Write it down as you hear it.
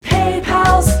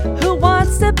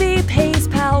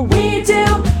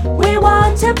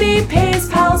to be pays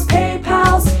pals, pay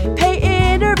pals,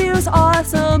 pay interviews,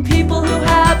 awesome people who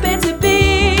happen to be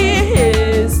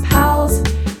his pals,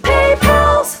 pay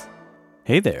pals.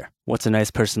 Hey there, what's a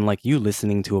nice person like you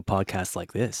listening to a podcast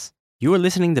like this? You are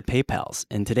listening to PayPals,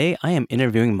 and today I am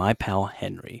interviewing my pal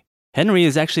Henry. Henry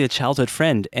is actually a childhood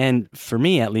friend, and for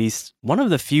me at least, one of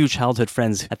the few childhood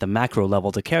friends at the macro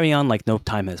level to carry on like no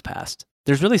time has passed.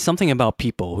 There's really something about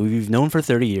people who you've known for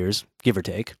 30 years, give or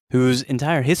take, whose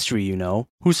entire history you know,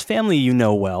 whose family you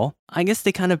know well. I guess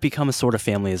they kind of become a sort of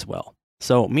family as well.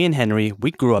 So me and Henry, we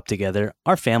grew up together.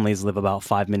 Our families live about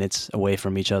 5 minutes away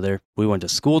from each other. We went to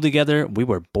school together. We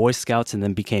were Boy Scouts and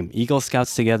then became Eagle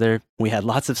Scouts together. We had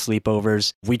lots of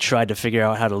sleepovers. We tried to figure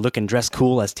out how to look and dress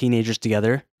cool as teenagers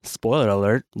together. Spoiler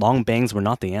alert, long bangs were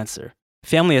not the answer.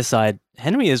 Family aside,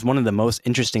 Henry is one of the most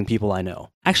interesting people I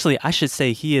know. Actually, I should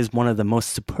say he is one of the most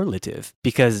superlative,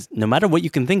 because no matter what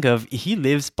you can think of, he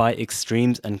lives by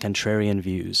extremes and contrarian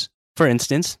views. For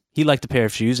instance, he liked a pair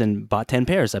of shoes and bought 10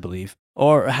 pairs, I believe.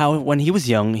 Or how when he was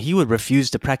young, he would refuse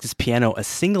to practice piano a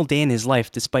single day in his life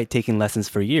despite taking lessons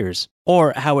for years.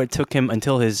 Or how it took him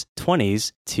until his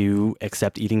 20s to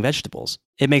accept eating vegetables.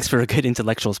 It makes for a good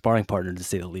intellectual sparring partner, to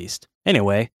say the least.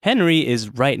 Anyway, Henry is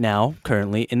right now,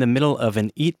 currently, in the middle of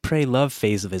an eat, pray, love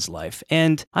phase of his life,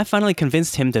 and I finally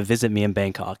convinced him to visit me in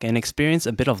Bangkok and experience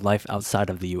a bit of life outside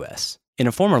of the US. In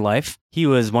a former life, he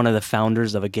was one of the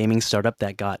founders of a gaming startup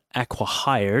that got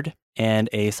acqui-hired and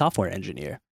a software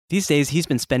engineer. These days, he's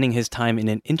been spending his time in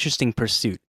an interesting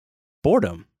pursuit.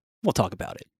 Boredom. We'll talk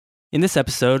about it. In this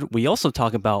episode, we also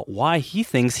talk about why he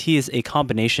thinks he is a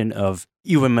combination of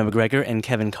Ewan McGregor and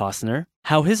Kevin Costner,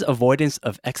 how his avoidance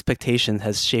of expectations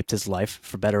has shaped his life,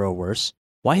 for better or worse,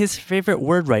 why his favorite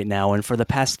word right now and for the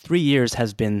past 3 years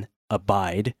has been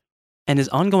abide, and his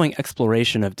ongoing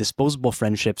exploration of disposable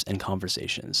friendships and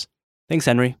conversations. Thanks,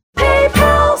 Henry. Hey,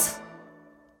 pals!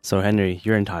 So, Henry,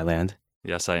 you're in Thailand.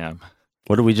 Yes, I am.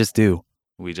 What did we just do?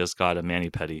 We just got a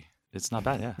mani-pedi. It's not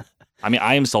bad, yeah. I mean,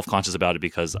 I am self-conscious about it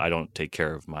because I don't take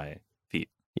care of my feet.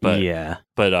 But, yeah.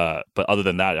 But other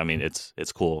than that, I mean, it's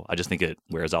cool. I just think it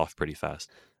wears off pretty fast.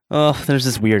 Oh, there's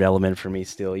this weird element for me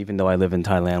still, even though I live in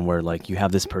Thailand where, like, you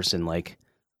have this person, like,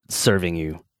 serving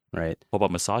you, right? What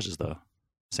about massages, though?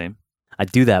 Same? I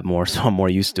do that more, so I'm more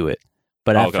used to it.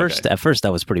 But at first,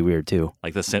 that was pretty weird, too.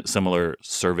 Like, the similar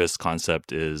service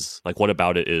concept is, like, what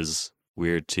about it is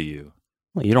weird to you?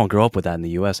 Well, you don't grow up with that in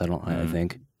the U.S., I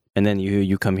think. And then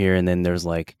you come here and then there's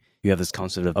like, you have this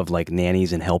concept of like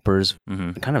nannies and helpers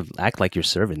kind of act like your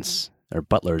servants or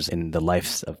butlers in the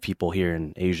lives of people here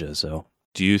in Asia. So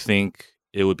do you think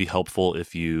it would be helpful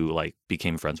if you like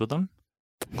became friends with them?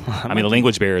 I mean, the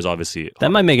language barrier is obviously hard.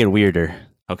 That might make it weirder.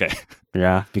 Okay.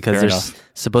 Yeah, because Fair there's enough.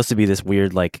 supposed to be this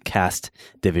weird like caste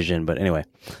division. But anyway,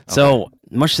 so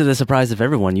much to the surprise of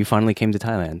everyone, you finally came to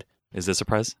Thailand. Is this a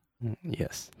surprise?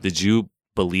 Yes. Did you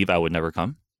believe I would never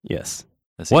come? Yes.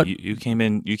 What? You came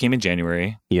in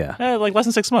January. Yeah. Like less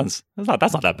than 6 months.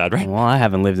 That's not that bad, right? Well, I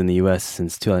haven't lived in the U.S.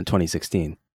 since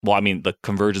 2016. Well, I mean, the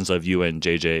convergence of you and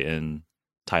JJ in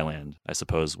Thailand, I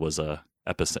suppose, was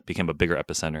became a bigger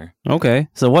epicenter. Okay.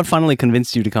 So what finally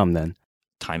convinced you to come then?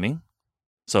 Timing.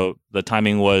 So the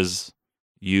timing was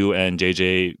you and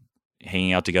JJ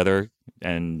hanging out together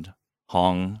and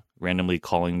Hong randomly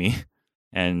calling me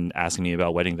and asking me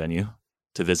about wedding venue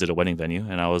to visit a wedding venue.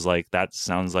 And I was like, that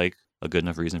sounds like a good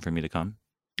enough reason for me to come.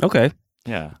 Okay.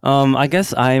 Yeah. I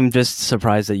guess I'm just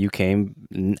surprised that you came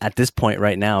at this point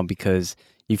right now because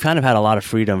you've kind of had a lot of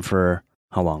freedom for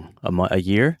how long? A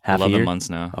year? Half a year? 11 months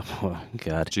now. Oh,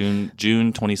 God. June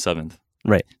 27th.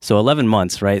 Right. So 11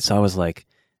 months, right? So I was like,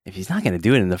 if he's not going to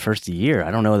do it in the first year,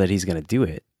 I don't know that he's going to do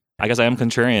it. I guess I am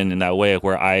contrarian in that way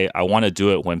where I want to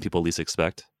do it when people least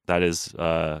expect. That's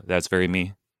very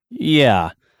me.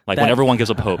 Yeah. Like when everyone gives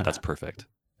up hope, that's perfect.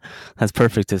 That's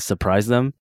perfect to surprise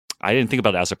them. I didn't think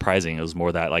about it as surprising. It was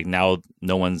more that like now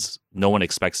no one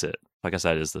expects it. Like I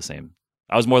said, it's the same.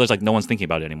 I was more like no one's thinking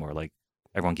about it anymore. Like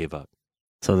everyone gave up.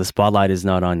 So the spotlight is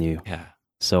not on you. Yeah.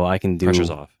 So I can do... Pressure's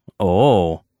off.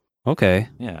 Oh, okay.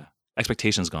 Yeah.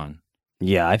 Expectation's gone.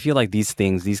 Yeah, I feel like these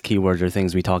keywords are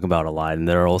things we talk about a lot and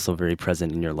they're also very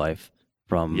present in your life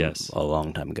from a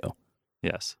long time ago.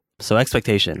 Yes. So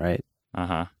expectation, right?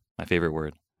 Uh-huh. My favorite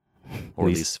word. Or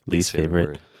least favorite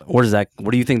word.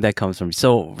 What do you think that comes from?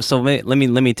 So let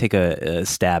me take a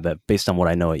stab at based on what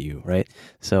I know at you, right?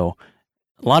 So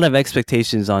a lot of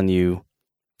expectations on you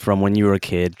from when you were a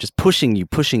kid, just pushing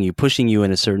you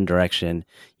in a certain direction.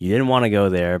 You didn't want to go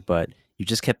there, but you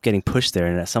just kept getting pushed there.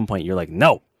 And at some point you're like,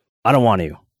 no, I don't want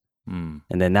to. And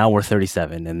then now we're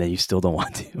 37 and then you still don't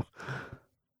want to.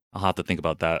 I'll have to think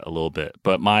about that a little bit.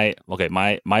 But my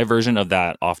version of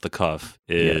that off the cuff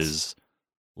is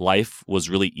life was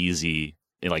really easy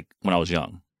like when I was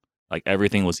young. Like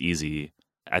everything was easy.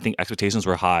 I think expectations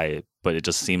were high, but it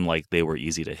just seemed like they were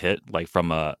easy to hit, like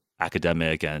from a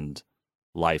academic and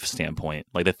life standpoint.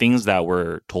 Like the things that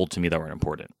were told to me that were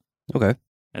important. Okay.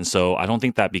 And so I don't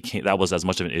think that was as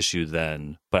much of an issue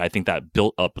then, but I think that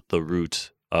built up the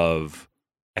root of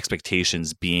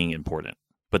expectations being important.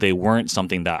 But they weren't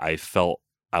something that I felt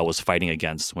I was fighting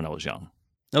against when I was young.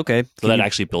 Okay. So that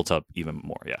actually built up even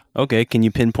more, yeah. Okay. Can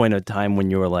you pinpoint a time when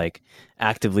you were like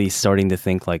actively starting to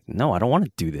think like, no, I don't want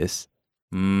to do this?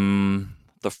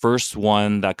 The first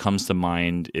one that comes to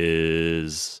mind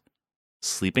is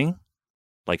sleeping,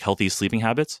 like healthy sleeping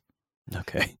habits.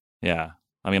 Okay. Yeah.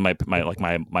 I mean, my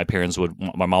parents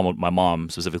my mom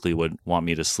specifically would want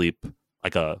me to sleep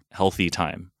like a healthy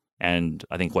time. And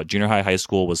I think junior high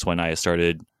school was when I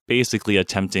started basically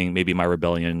attempting, maybe my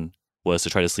rebellion was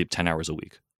to try to sleep 10 hours a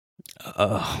week.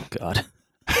 Oh, God.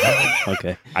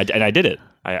 Okay. I did it.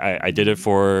 I did it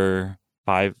for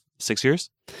 5-6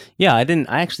 years. Yeah, I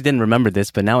actually didn't remember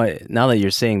this, but now that you're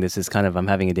saying this, it's kind of, I'm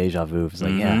having a deja vu. It's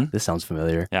like, yeah, this sounds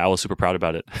familiar. Yeah, I was super proud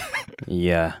about it.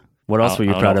 Yeah. What else were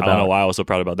you proud about? I don't know why I was so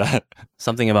proud about that.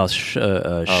 Something about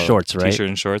shorts, right? T-shirt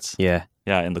and shorts. Yeah.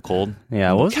 Yeah, in the cold.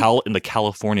 Yeah, in the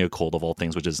California cold of all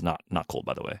things, which is not cold,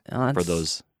 by the way, for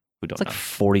those who don't know. It's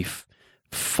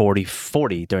like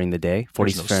 40 during the day,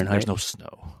 40 Fahrenheit. There's no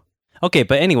snow. Okay,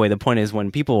 but anyway, the point is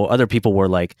when other people were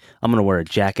like, I'm going to wear a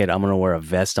jacket, I'm going to wear a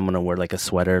vest, I'm going to wear like a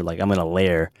sweater, like I'm going to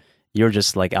layer. You're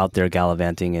just like out there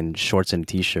gallivanting in shorts and a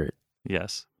t-shirt.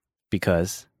 Yes.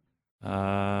 Because?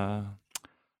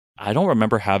 I don't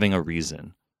remember having a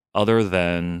reason other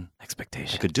than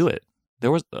expectation. I could do it.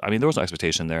 There was no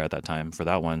expectation there at that time for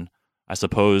that one. I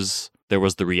suppose there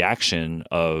was the reaction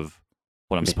of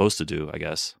what I'm supposed to do, I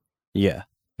guess. Yeah.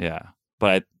 Yeah.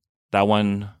 But that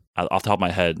one, off the top of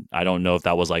my head, I don't know if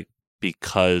that was like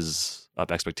because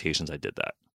of expectations I did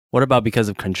that. What about because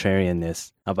of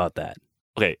contrarianness? How about that?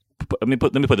 Okay. Let me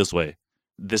put it this way.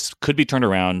 This could be turned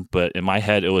around, but in my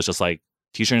head, it was just like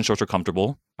t-shirt and shorts were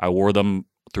comfortable. I wore them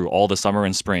through all the summer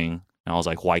and spring. And I was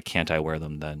like, why can't I wear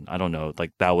them then? I don't know.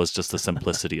 Like that was just the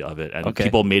simplicity of it. And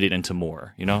people made it into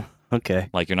more, you know? Okay.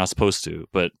 Like you're not supposed to.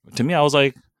 But to me, I was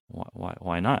like,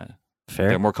 why not? Fair.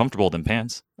 They're more comfortable than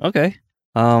pants. Okay.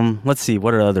 Let's see.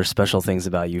 What are other special things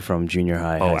about you from junior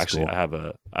high? Oh, high actually, school? I have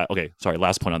okay, sorry,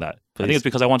 last point on that. Please. I think it's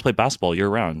because I want to play basketball year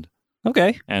round.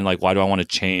 Okay. And like, why do I want to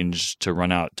change to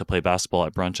run out to play basketball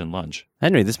at brunch and lunch?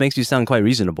 Henry, this makes you sound quite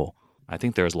reasonable. I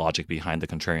think there's logic behind the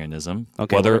contrarianism.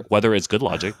 Okay. Whether it's good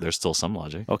logic, there's still some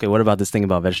logic. Okay, what about this thing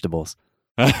about vegetables?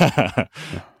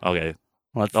 Okay.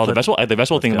 The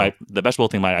vegetable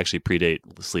thing might actually predate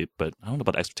sleep, but I don't know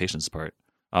about the expectations part.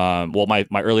 Well, my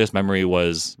earliest memory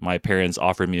was my parents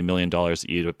offered me $1 million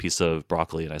to eat a piece of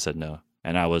broccoli, and I said no.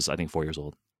 And I was, I think, 4 years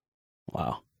old.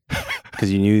 Wow.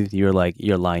 Because you knew you're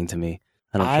lying to me.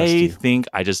 I don't trust you. I think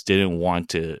I just didn't want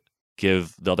to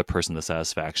give the other person the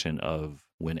satisfaction of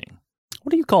winning. What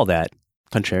do you call that?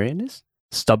 Contrarianness?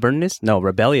 Stubbornness? No,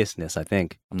 rebelliousness, I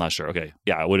think. I'm not sure. Okay.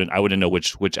 Yeah, I wouldn't know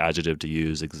which adjective to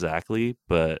use exactly,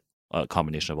 but a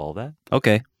combination of all of that.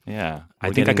 Okay. Yeah.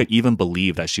 I think I could even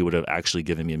believe that she would have actually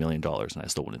given me $1 million and I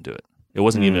still wouldn't do it. It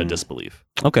wasn't even a disbelief.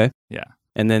 Okay. Yeah.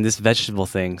 And then this vegetable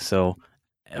thing. So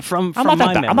from I'm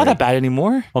not that bad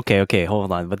anymore. Okay,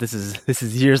 hold on. But this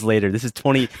is years later. This is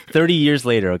 30 years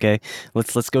later, okay?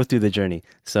 Let's go through the journey.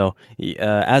 So,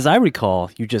 as I recall,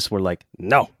 you just were like,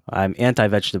 "No, I'm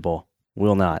anti-vegetable.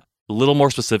 Will not." A little more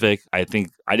specific, I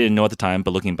think I didn't know at the time,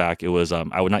 but looking back, it was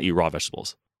I would not eat raw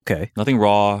vegetables. Okay. Nothing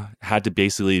raw, had to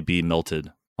basically be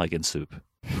melted like in soup.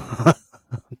 Okay.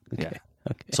 Yeah.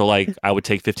 Okay. So like I would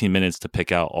take 15 minutes to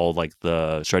pick out all like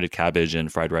the shredded cabbage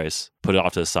and fried rice, put it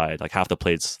off to the side, like half the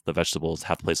plates, the vegetables,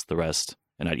 half the plates, the rest,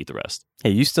 and I'd eat the rest.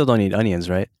 Hey, you still don't eat onions,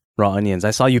 right? Raw onions.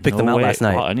 I saw you pick them out last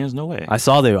night. Raw onions? No way. I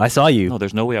saw you. No,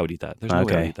 there's no way I would eat that. There's no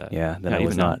way I would eat that. Yeah, then I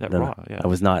was not. Raw, yeah. I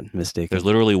was not mistaken. There's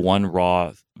literally one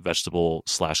raw vegetable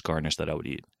 / garnish that I would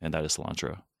eat, and that is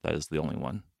cilantro. That is the only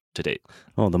one to date.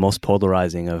 Oh, the most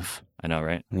polarizing of. I know,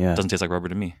 right? Yeah. It doesn't taste like rubber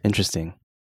to me. Interesting.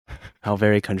 How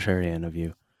very contrarian of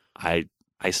you. I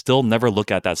still never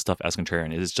look at that stuff as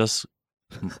contrarian. It is just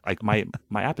like my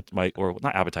appetite, or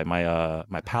not appetite,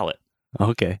 my palate.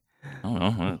 Okay. I don't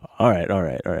know. All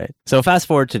right. So fast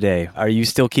forward today. Are you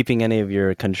still keeping any of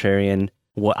your contrarian?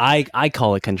 What I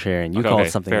call it contrarian. You call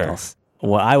it something else.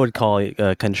 What I would call a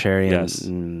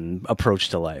contrarian approach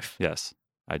to life. Yes,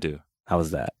 I do. How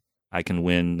was that? I can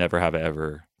win, never have I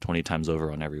ever, 20 times over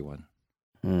on everyone.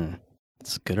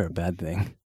 It's a good or a bad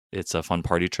thing? it's a fun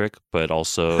party trick, but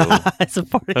also It's a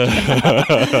party.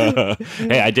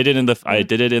 hey, I did it in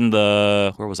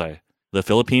the where was I? The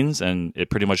Philippines, and it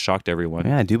pretty much shocked everyone.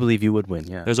 Yeah, I do believe you would win.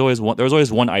 Yeah. There's always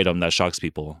one item that shocks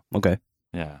people. Okay.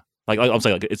 Yeah. Like I'm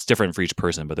saying, like, it's different for each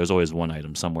person, but there's always one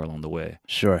item somewhere along the way.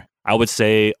 Sure. I would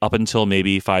say up until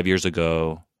maybe 5 years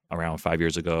ago, around 5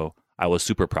 years ago, I was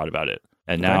super proud about it.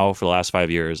 And now for the last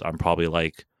 5 years, I'm probably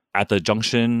like at the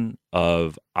junction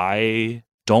of I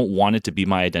don't want it to be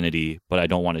my identity, but I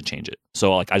don't want to change it.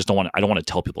 So like I don't want to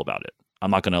tell people about it.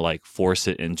 I'm not going to like force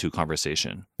it into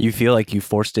conversation. You feel like you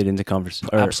forced it into conversation?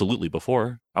 Absolutely.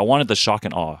 Before, I wanted the shock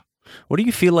and awe. What do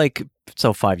you feel like?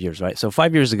 So 5 years, right? So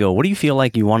 5 years ago, what do you feel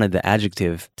like you wanted the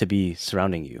adjective to be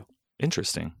surrounding you?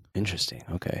 Interesting. Interesting.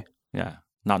 Okay. Yeah.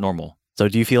 Not normal. So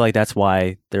do you feel like that's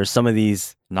why there's some of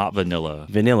these Not vanilla.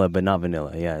 vanilla, but not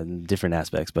vanilla? Yeah, different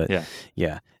aspects. But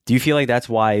Yeah. Do you feel like that's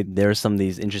why there's some of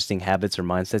these interesting habits or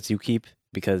mindsets you keep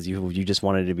because you just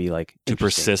wanted to be like To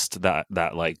interesting? persist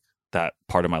that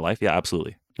part of my life? Yeah,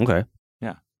 absolutely. Okay.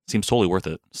 Seems totally worth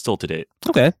it still to date.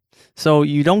 Okay. So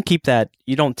you don't keep that.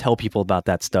 You don't tell people about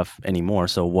that stuff anymore.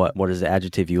 So what is the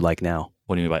adjective you like now?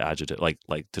 What do you mean by adjective? Like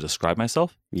to describe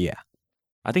myself? Yeah.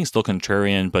 I think still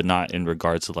contrarian, but not in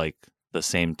regards to like the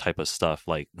same type of stuff,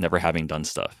 like never having done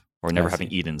stuff or never having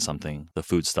eaten something. The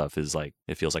food stuff is like,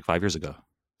 it feels like 5 years ago.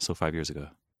 So 5 years ago.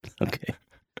 Okay.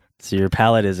 So your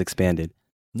palate is expanded.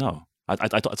 No,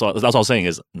 that's what I was saying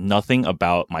is nothing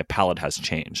about my palate has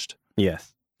changed,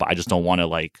 Yes. but I just don't want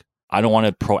to I don't want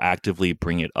to proactively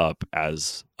bring it up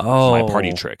as my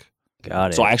party trick.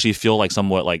 Got it. So I actually feel like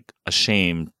somewhat like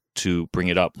ashamed to bring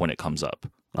it up when it comes up.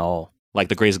 Oh. Like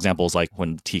the greatest example is like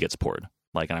when tea gets poured.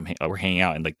 Like, and we're hanging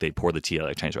out and like they pour the tea at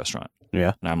like a Chinese restaurant.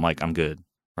 Yeah. And I'm like, I'm good.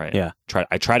 Right. Yeah.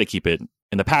 I try to keep it.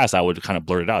 In the past, I would kind of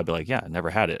blurt it out. I'd be like, yeah, never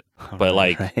had it. But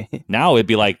like Right. now it'd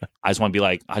be like, I just want to be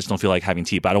like, I just don't feel like having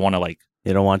tea, but I don't want to like,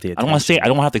 You don't want the I don't want to say, I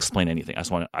don't want to have to explain anything. I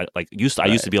just want to, I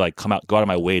used to be like, go out of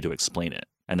my way to explain it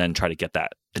and then try to get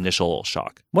that initial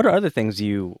shock. What are other things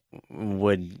you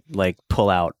would like pull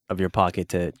out of your pocket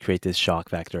to create this shock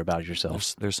factor about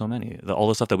yourself? There's so many. All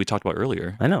the stuff that we talked about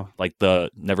earlier. I know. Like the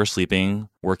never sleeping,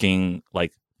 working,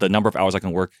 like the number of hours I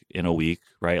can work in a week,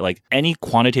 right? Like any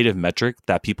quantitative metric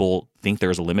that people think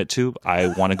there's a limit to, I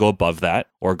want to go above that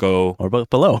or go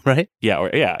below, right? Yeah,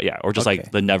 or just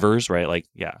like the nevers, right? Like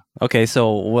Okay,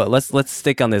 so let's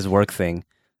stick on this work thing.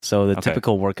 So the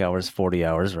typical work hours, 40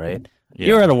 hours, right? Yeah.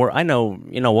 You're at a work. I know,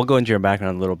 we'll go into your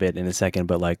background a little bit in a second,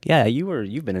 but like, yeah,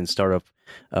 you've been in startup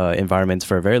environments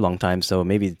for a very long time. So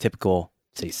maybe the typical,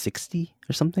 say, 60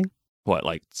 or something. What,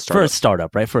 like for a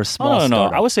startup, right? For a small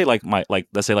startup. I would say like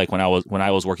let's say like when I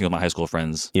was working with my high school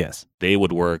friends, yes, they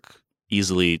would work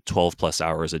easily 12 plus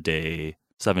hours a day,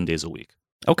 7 days a week.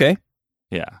 Okay.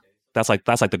 Yeah. That's like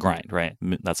the grind, right?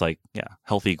 That's like,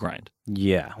 healthy grind.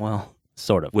 Yeah, well,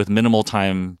 sort of. With minimal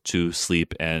time to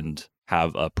sleep and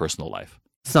have a personal life.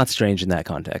 It's not strange in that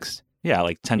context. Yeah,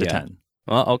 like 10 to 10.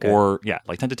 Well, okay. Or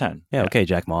like 10 to 10. Yeah, okay,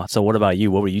 Jack Ma. So what about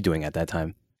you? What were you doing at that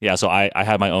time? Yeah, so I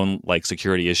had my own like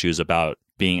security issues about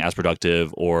being as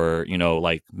productive or,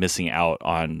 like missing out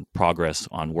on progress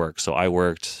on work. So I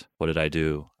worked, what did I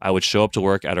do? I would show up to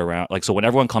work at around, like, so when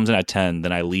everyone comes in at 10,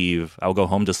 then I leave. I would go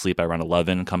home to sleep at around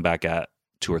 11, come back at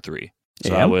 2 or 3.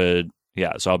 So I would,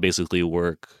 so I'll basically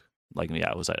work like,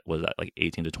 was that like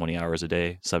 18 to 20 hours a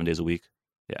day, 7 days a week?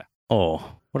 Yeah.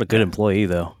 Oh, what a good employee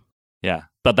though. Yeah.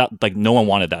 But that, like, no one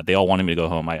wanted that. They all wanted me to go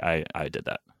home. I did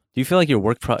that. Do you feel like your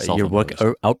work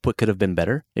output could have been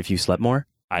better if you slept more?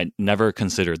 I never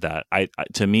considered that.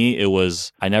 To me, it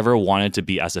was, I never wanted to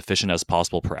be as efficient as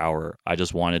possible per hour. I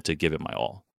just wanted to give it my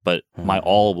all. But my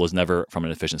all was never from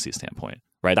an efficiency standpoint,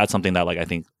 right? That's something that like I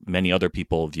think many other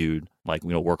people viewed like,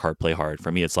 work hard, play hard.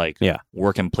 For me, it's like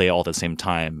work and play all at the same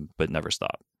time, but never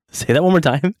stop. Say that one more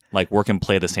time. Like work and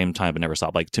play at the same time, but never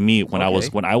stop. Like to me, when I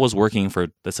was working for,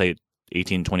 let's say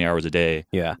 18, 20 hours a day,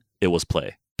 it was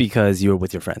play. Because you were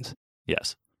with your friends.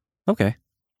 Yes. Okay.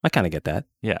 I kind of get that.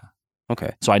 Yeah.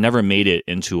 Okay. So I never made it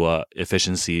into a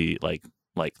efficiency like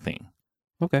thing.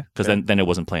 Okay. Because then it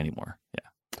wasn't play anymore.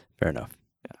 Yeah. Fair enough.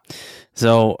 Yeah.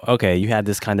 So, okay, you had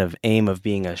this kind of aim of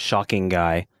being a shocking,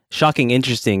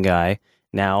 interesting guy.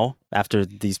 Now, after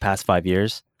these past 5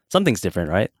 years, something's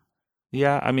different, right?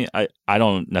 Yeah. I mean, I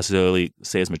don't necessarily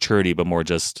say it's maturity, but more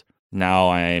just now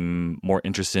I'm more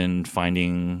interested in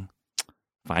finding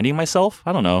myself.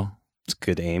 I don't know. It's a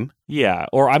good aim. Yeah.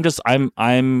 Or I'm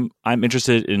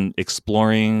interested in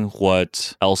exploring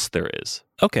what else there is.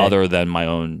 Okay. Other than my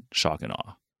own shock and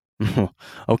awe.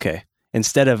 Okay.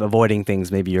 Instead of avoiding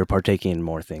things, maybe you're partaking in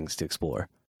more things to explore.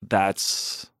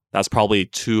 That's probably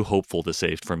too hopeful to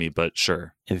say for me, but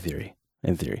sure. In theory.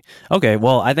 In theory. Okay,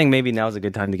 well, I think maybe now's a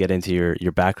good time to get into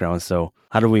your background. So,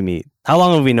 how did we meet? How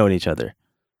long have we known each other?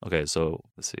 Okay, so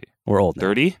let's see. We're old now.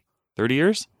 30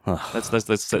 years?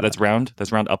 That's round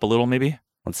up a little maybe.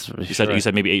 You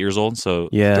said maybe 8 years old, so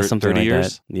yeah, something 30 like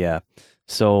years. That. Yeah.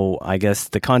 So, I guess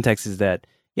the context is that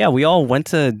we all went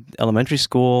to elementary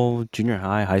school, junior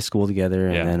high, high school together,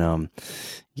 and then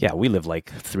we lived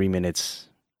like 3 minutes.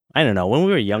 I don't know. When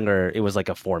we were younger, it was like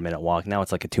a 4-minute walk. Now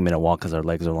it's like a 2-minute walk because our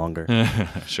legs are longer.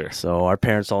 Sure. So our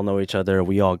parents all know each other.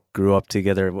 We all grew up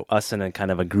together, us and a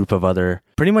kind of a group of other,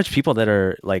 pretty much people that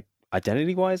are like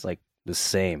identity-wise, like the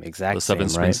same, exact the 7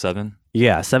 same, right? 7?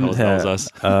 Yeah, 7. That was us.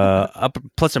 Up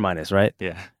plus or minus, right?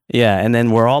 Yeah. Yeah, and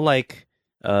then we're all like,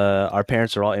 our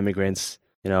parents are all immigrants,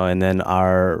 and then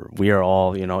we are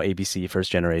all, ABC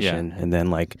first generation, and then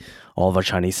like all of our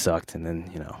Chinese sucked, and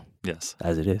then, Yes.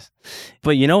 as it is.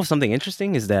 But something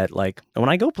interesting is that like when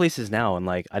I go places now and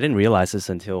like I didn't realize this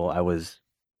until I was,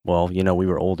 we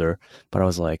were older, but I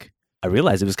was like, I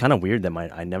realized it was kind of weird that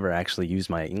I never actually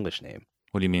used my English name.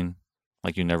 What do you mean?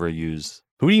 Like you never use?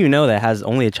 Who do you know that has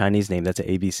only a Chinese name that's an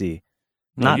ABC?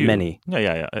 No, Not many.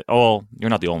 Yeah. Oh, well,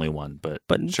 you're not the only one, but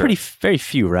sure. Very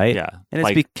few, right? Yeah. And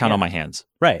it's count on my hands.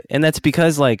 Right. And that's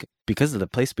because of the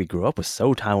place we grew up was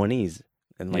so Taiwanese.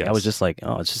 And I was just like,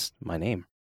 oh, it's just my name.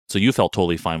 So you felt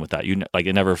totally fine with that.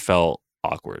 It never felt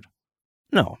awkward.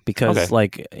 No, because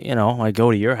I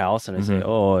go to your house and I say,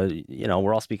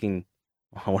 we're all speaking.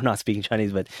 We're not speaking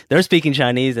Chinese, but they're speaking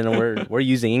Chinese, and we're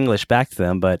using English back to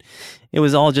them. But it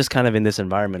was all just kind of in this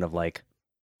environment of like,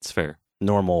 it's fair,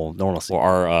 normalcy,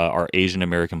 or our Asian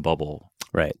American bubble.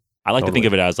 Right. I like to think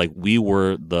of it as like we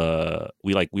were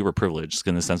privileged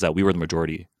in the sense that we were the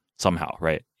majority somehow,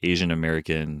 right? Asian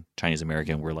American, Chinese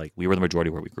American, we were the majority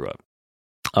where we grew up.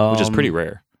 Which is pretty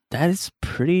rare. That is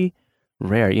pretty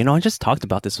rare. I just talked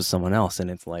about this with someone else,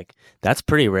 and it's like, that's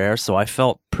pretty rare. So I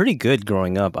felt pretty good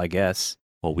growing up, I guess.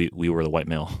 Well, we were the white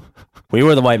male. We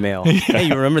were the white male. Yeah. Hey,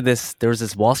 you remember this? There was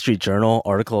this Wall Street Journal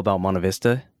article about Monte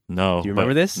Vista. No. Do you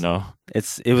remember this? No.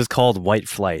 It was called White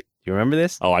Flight. You remember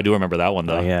this? Oh, I do remember that one,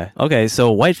 though. Oh, yeah. Okay,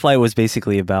 so White Flight was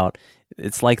basically about,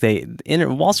 it's like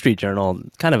in Wall Street Journal,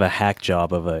 kind of a hack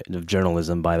job of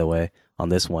journalism, by the way, on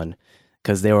this one.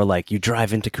 Because they were like, you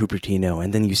drive into Cupertino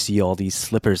and then you see all these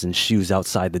slippers and shoes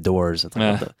outside the doors. It's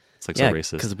like, it's like so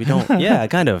racist. Because we don't,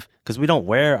 kind of. Because we don't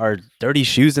wear our dirty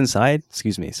shoes inside.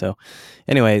 Excuse me. So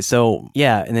anyway,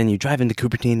 and then you drive into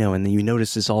Cupertino and then you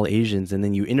notice it's all Asians. And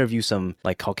then you interview some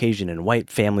like Caucasian and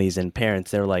white families and parents.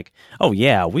 They're like, oh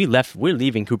yeah, we're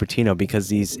leaving Cupertino because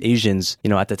these Asians,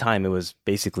 at the time it was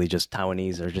basically just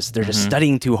Taiwanese. They're just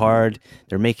studying too hard.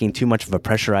 They're making too much of a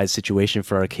pressurized situation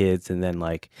for our kids. And then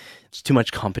like, it's too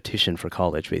much competition for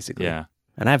college, basically. Yeah.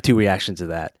 And I have two reactions to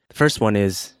that. The first one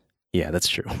is, yeah, that's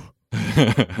true.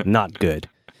 Not good.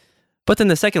 But then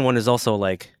the second one is also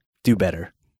like, do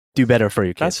better. Do better for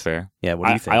your kids. That's fair. Yeah, what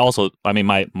do you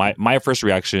think? My first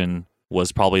reaction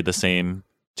was probably the same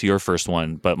to your first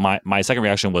one, but my second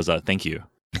reaction was thank you.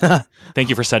 Thank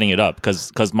you for setting it up.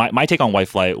 Because my take on White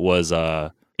Flight was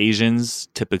Asians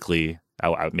typically,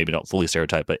 I maybe not fully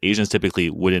stereotype, but Asians typically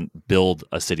wouldn't build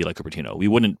a city like Cupertino. We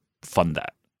wouldn't fund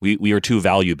that. We are too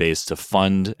value-based to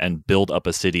fund and build up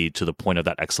a city to the point of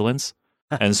that excellence.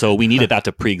 And so we needed that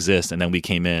to pre-exist, and then we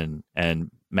came in and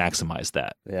maximized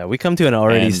that. Yeah, we come to an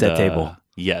already set table.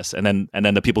 Yes, and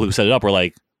then the people who set it up were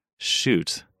like,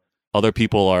 shoot, other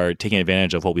people are taking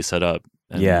advantage of what we set up,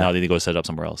 and now they need to go set it up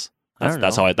somewhere else.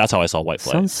 That's how I saw White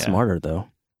Flight. Sounds smarter though.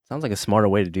 Sounds like a smarter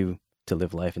way to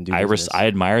live life and do business. I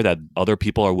admire that other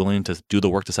people are willing to do the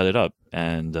work to set it up,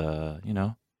 and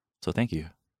so thank you.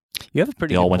 You have a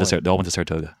pretty. They all went to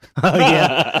Saratoga. Oh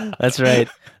yeah, that's right.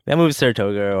 That moved to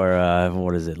Saratoga or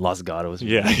what is it, Los Gatos?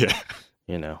 Yeah. It's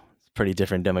a pretty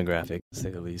different demographic, to say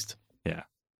the least. Yeah.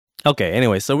 Okay.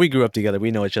 Anyway, so we grew up together.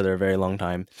 We know each other a very long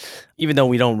time, even though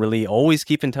we don't really always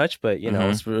keep in touch. But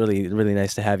it's really really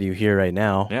nice to have you here right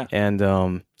now. Yeah.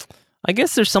 And I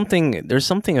guess there's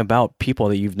something about people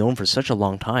that you've known for such a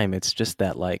long time. It's just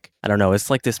that, like, I don't know, it's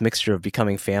like this mixture of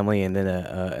becoming family and then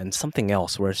and something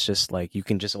else where it's just like you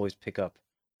can just always pick up.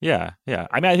 Yeah.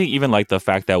 I mean, I think even like the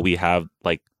fact that we have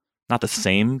like not the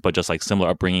same, but just like similar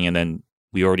upbringing, and then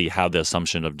we already have the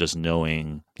assumption of just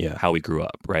knowing how we grew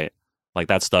up, right? Like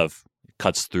that stuff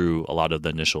cuts through a lot of the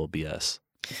initial BS.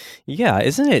 Yeah,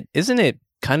 isn't it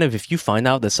kind of, if you find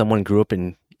out that someone grew up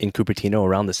in Cupertino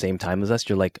around the same time as us,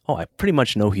 you're like, oh, I pretty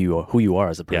much know who you are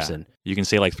as a person. Yeah. You can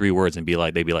say like 3 words and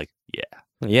they'd be like, yeah.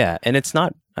 Yeah, and it's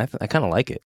not, I kind of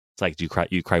like it. It's like, do you cry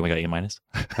when you got A minus?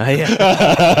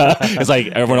 Yeah. It's like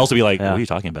everyone else will be like, what are you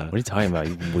talking about? What are you talking about,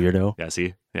 you weirdo? Yeah,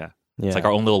 see? Yeah. It's like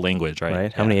our own little language, right?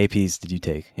 Right? How many APs did you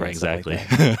take? Right, exactly.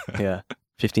 Like yeah.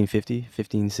 1550,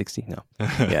 1560? No.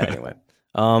 Yeah, anyway.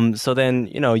 So then,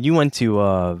 you went to,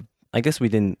 I guess we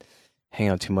didn't hang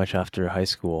out too much after high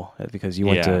school because you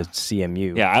went to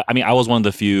CMU. Yeah, I mean, I was one of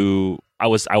the few, I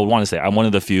would want to say, I'm one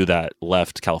of the few that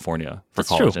left California for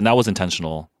college. True. And that was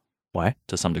intentional. Why?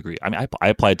 To some degree. I mean, I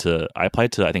applied to, I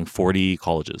think 40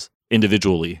 colleges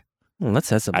individually. That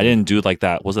says something. I didn't do like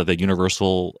that. Was that the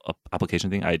universal application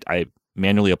thing? I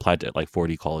manually applied to like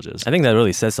 40 colleges. I think that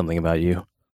really says something about you.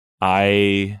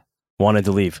 I wanted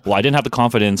to leave. Well, I didn't have the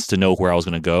confidence to know where I was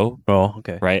going to go. Oh,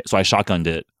 okay. Right. So I shotgunned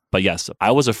it. But yes,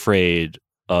 I was afraid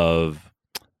of,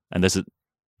 and this is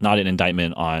not an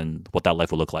indictment on what that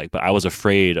life would look like, but I was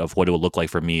afraid of what it would look like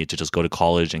for me to just go to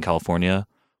college in California,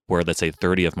 where let's say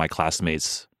 30 of my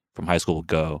classmates from high school would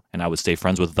go, and I would stay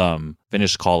friends with them,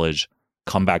 finish college,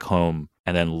 come back home,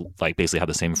 and then like basically have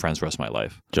the same friends for the rest of my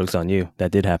life. Joke's on you.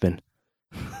 That did happen.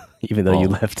 Even though you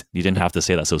left. You didn't have to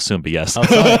say that so soon, but yes. Oh,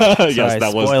 sorry. Yes,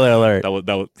 that was spoiler alert. That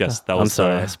was yes, that was I'm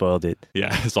sorry, I spoiled it.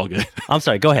 Yeah, it's all good. I'm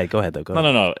sorry. Go ahead though. Go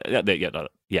ahead. No.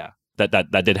 Yeah.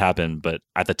 That did happen, but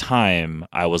at the time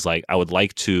I was like, I would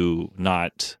like to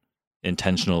not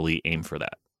intentionally aim for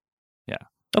that. Yeah.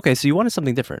 Okay, so you wanted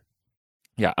something different.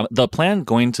 Yeah. The plan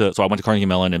so I went to Carnegie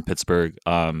Mellon in Pittsburgh.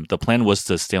 The plan was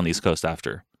to stay on the East Coast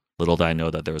after. Little did I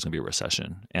know that there was going to be a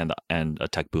recession and a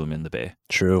tech boom in the Bay.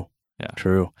 True. Yeah.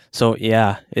 True. So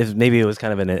if maybe it was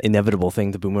kind of an inevitable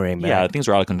thing to boomerang back. Yeah, things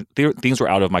were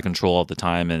out of my control at the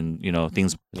time, and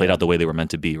things played out the way they were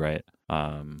meant to be, right?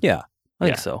 I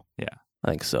think so. Yeah, I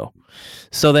think so.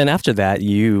 So then after that,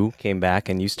 you came back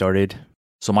and you started.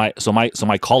 So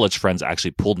my college friends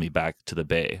actually pulled me back to the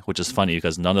Bay, which is funny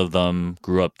because none of them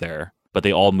grew up there, but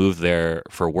they all moved there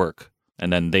for work,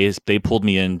 and then they pulled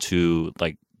me into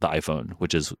like the iPhone,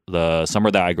 which is the summer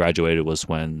that I graduated was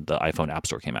when the iPhone App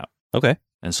Store came out. Okay.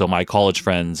 And so my college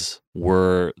friends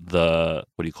were the,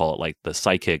 what do you call it? Like the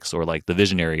psychics or like the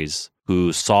visionaries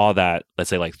who saw that, let's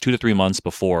say like 2 to 3 months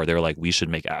before, they were like, we should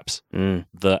make apps.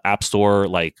 The App Store,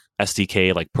 like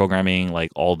SDK, like programming,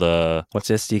 like all the... What's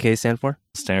SDK stand for?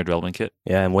 Standard Development Kit.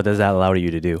 Yeah, and what does that allow you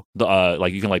to do?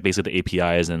 Like you can like basically the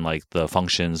APIs and like the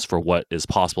functions for what is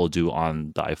possible to do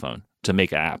on the iPhone to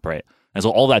make an app, right? And so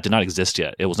all that did not exist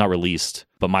yet. It was not released.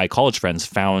 But my college friends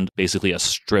found basically a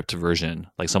stripped version.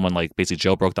 Like someone like basically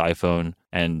jailbroke the iPhone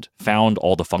and found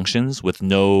all the functions with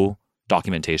no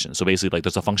documentation. So basically like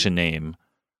there's a function name,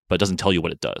 but it doesn't tell you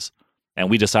what it does. And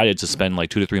we decided to spend like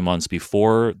 2 to 3 months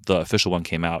before the official one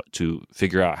came out to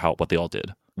figure out what they all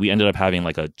did. We ended up having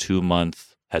like a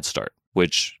 2-month head start,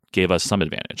 which gave us some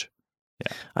advantage.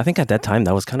 Yeah. I think at that time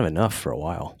that was kind of enough for a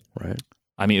while, right?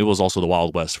 I mean, it was also the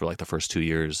Wild West for like the first 2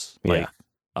 years. Like,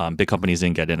 big companies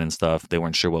didn't get in and stuff. They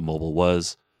weren't sure what mobile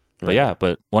was. But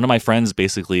but one of my friends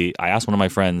I asked one of my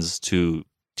friends to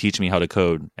teach me how to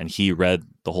code, and he read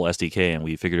the whole SDK, and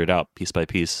we figured it out piece by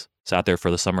piece. Sat there for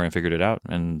the summer and figured it out,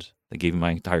 and they gave me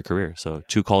my entire career. So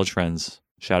 2 college friends.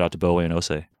 Shout out to Boe and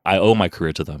Ose. I owe my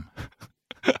career to them.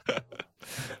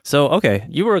 So, okay,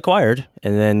 you were acquired,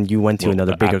 and then you went to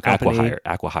another bigger company.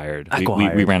 Acqui-hired.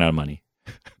 We ran out of money.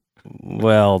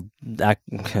 Well,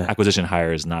 acquisition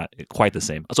hire is not quite the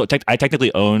same. So I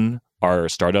technically own our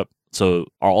startup. So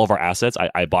all of our assets,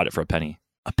 I bought it for a penny.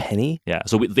 A penny? Yeah.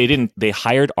 So they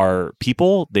hired our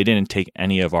people. They didn't take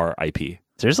any of our IP.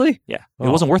 Seriously? Yeah. It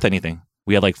wasn't worth anything.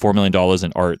 We had like $4 million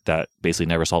in art that basically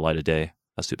never saw light of day.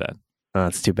 That's too bad.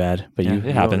 That's too bad. But it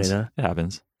happens. It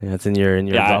happens. Yeah, it's in your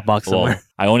Dropbox somewhere. Well,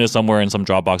 I own it somewhere in some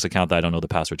Dropbox account that I don't know the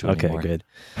password to anymore. Okay, good.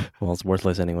 Well, it's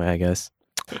worthless anyway, I guess.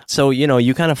 So,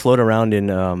 you kind of float around in,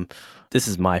 this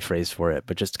is my phrase for it,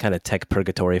 but just kind of tech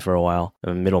purgatory for a while,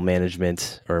 middle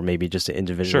management, or maybe just an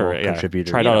individual contributor.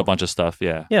 Tried out a bunch of stuff,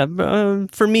 yeah. Yeah,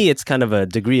 for me, it's kind of a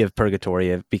degree of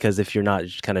purgatory because if you're not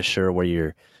kind of sure where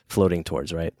you're floating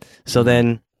towards, right? So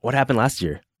then what happened last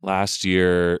year? Last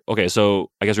year, okay,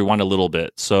 so I guess we rewind a little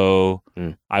bit. So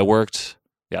I worked,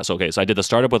 so I did the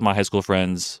startup with my high school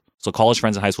friends. So college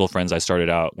friends and high school friends, I started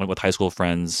out, went with high school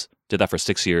friends, did that for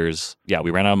 6 years. Yeah, we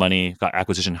ran out of money, got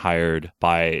acquisition hired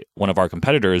by one of our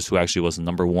competitors who actually was the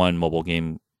 #1 mobile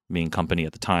gaming company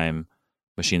at the time,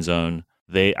 Machine Zone.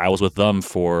 I was with them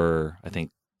for, I think,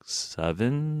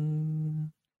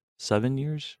 7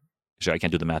 years? Sure, I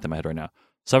can't do the math in my head right now.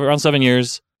 So around 7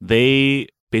 years, they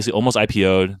basically almost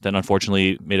IPO'd, then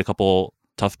unfortunately made a couple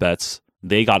tough bets.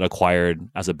 They got acquired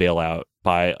as a bailout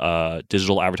by a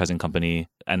digital advertising company.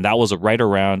 And that was right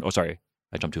around,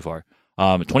 I jumped too far.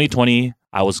 2020,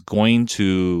 I was going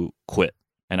to quit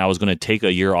and I was going to take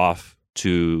a year off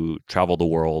to travel the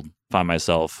world, find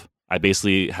myself. I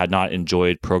basically had not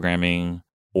enjoyed programming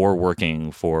or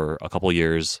working for a couple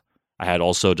years. I had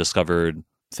also discovered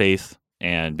faith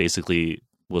and basically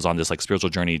was on this like spiritual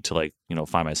journey to like,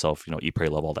 find myself, eat, pray,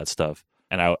 love, all that stuff.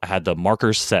 And I had the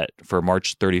markers set for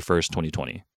March 31st,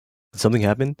 2020. Something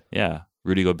happened? Yeah.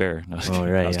 Rudy Gobert. No, I was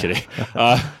kidding. Right, I was kidding.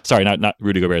 Sorry, not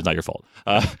Rudy Gobert. It's not your fault.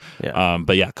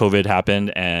 But yeah, COVID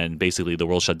happened and basically the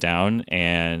world shut down.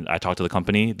 And I talked to the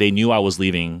company. They knew I was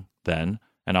leaving then.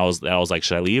 And I was like,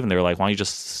 should I leave? And they were like, why don't you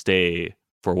just stay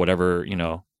for whatever,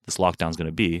 this lockdown's going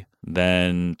to be.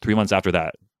 Then 3 months after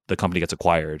that, the company gets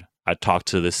acquired. I talked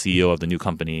to the CEO of the new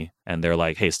company and they're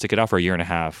like, hey, stick it out for a year and a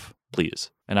half,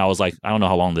 please. And I was like, I don't know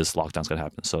how long this lockdown's going to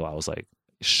happen. So I was like,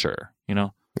 sure, Yeah.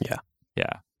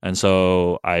 Yeah. And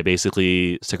so I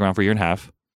basically stick around for a year and a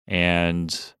half.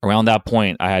 And around that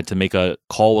point, I had to make a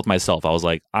call with myself. I was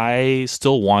like, I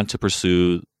still want to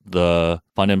pursue the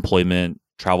fun employment,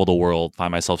 travel the world,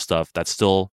 find myself stuff. That's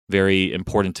still very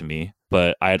important to me.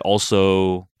 But I had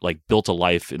also like built a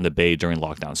life in the Bay during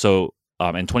lockdown. So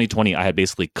in 2020, I had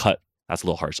basically that's a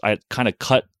little harsh. I had kind of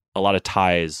cut a lot of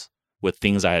ties with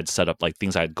things I had set up, like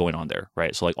things I had going on there,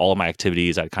 right? So like all of my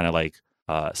activities, I'd kind of like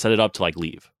set it up to like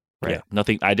leave, right? Yeah.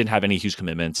 Nothing, I didn't have any huge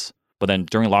commitments. But then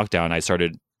during lockdown, I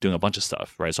started doing a bunch of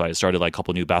stuff, right? So I started like a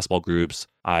couple new basketball groups.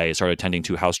 I started attending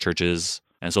 2 house churches.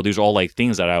 And so these are all like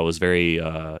things that I was very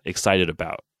excited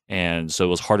about. And so it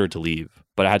was harder to leave.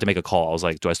 But I had to make a call. I was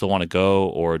like, do I still want to go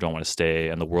or do I want to stay?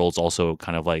 And the world's also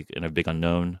kind of like in a big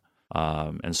unknown.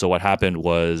 And so what happened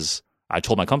was I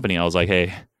told my company, I was like,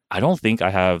 hey, I don't think I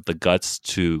have the guts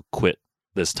to quit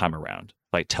this time around,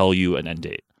 like tell you an end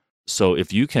date. So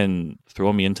if you can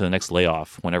throw me into the next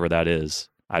layoff, whenever that is,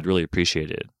 I'd really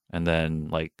appreciate it. And then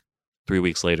like 3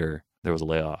 weeks later, there was a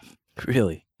layoff.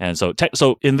 Really? And so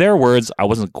in their words, I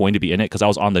wasn't going to be in it because I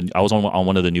was on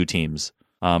one of the new teams.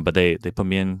 But they put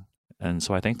me in, and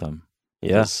so I thank them.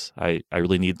 Yes. I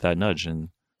really need that nudge. And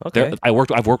Okay. I've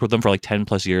worked with them for like 10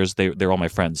 plus years. They're all my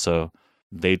friends. So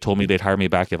they told me they'd hire me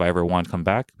back if I ever want to come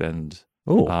back. And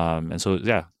and so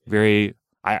yeah,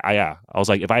 I was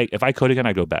like, if I could again,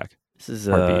 I'd go back. This is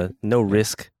a no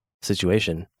risk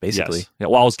situation, basically. Yes. Yeah.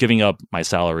 Well, I was giving up my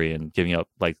salary and giving up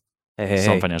like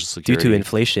some financial security. Due to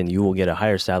inflation, you will get a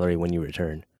higher salary when you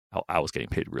return. I was getting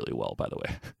paid really well, by the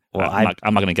way. Well,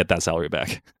 I'm not going to get that salary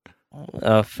back.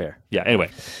 Fair. Yeah. Anyway.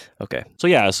 Okay. So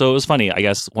yeah. So it was funny. I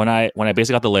guess when I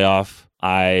basically got the layoff,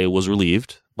 I was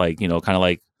relieved. Like, kind of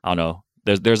like, I don't know.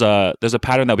 There's a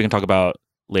pattern that we can talk about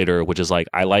later, which is like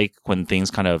I like when things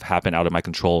kind of happen out of my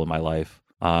control in my life,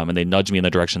 and they nudge me in the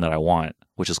direction that I want,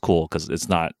 which is cool because it's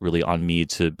not really on me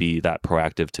to be that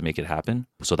proactive to make it happen.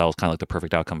 So that was kind of like the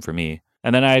perfect outcome for me.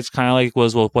 And then I just kind of like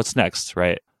was, well, what's next,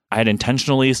 right? I had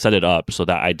intentionally set it up so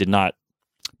that I did not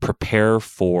prepare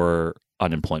for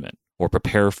unemployment or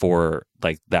prepare for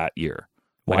like that year.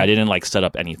 Like Why? I didn't like set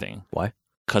up anything. Why?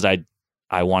 Because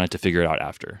I wanted to figure it out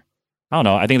after. I don't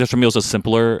know. I think that for me it was just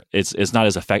simpler. It's not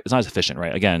as it's not as efficient,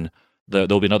 right? Again,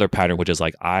 there'll be another pattern, which is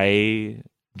like I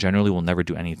generally will never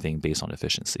do anything based on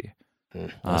efficiency.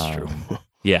 That's true.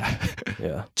 Yeah.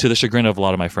 Yeah. To the chagrin of a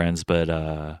lot of my friends, but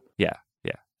yeah.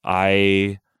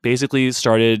 I basically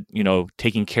started,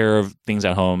 taking care of things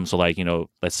at home. So like,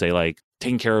 let's say like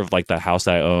taking care of like the house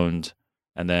that I owned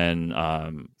and then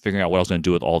figuring out what I was going to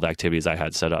do with all the activities I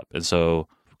had set up. And so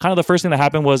kind of the first thing that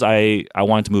happened was I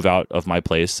wanted to move out of my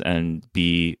place and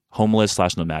be homeless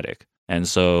 / nomadic. And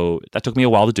so that took me a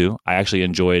while to do. I actually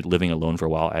enjoyed living alone for a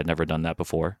while. I had never done that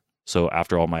before. So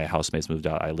after all my housemates moved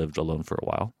out, I lived alone for a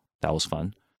while. That was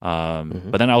fun.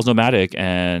 But then I was nomadic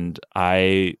and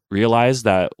I realized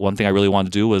that one thing I really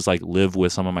wanted to do was like live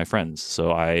with some of my friends.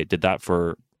 So I did that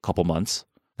for a couple months.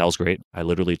 That was great. I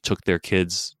literally took their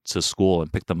kids to school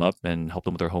and picked them up and helped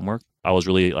them with their homework. I was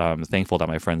really thankful that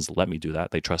my friends let me do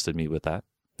that. They trusted me with that.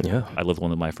 Yeah. I lived with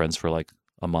one of my friends for like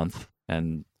a month.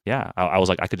 And yeah, I was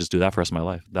like, I could just do that for the rest of my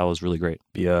life. That was really great.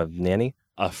 Be a nanny?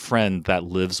 A friend that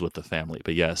lives with the family.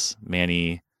 But yes,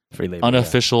 Manny. Free labor.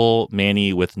 Unofficial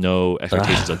Manny with no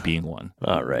expectations of being one.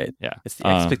 All right. Yeah. It's the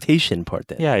expectation part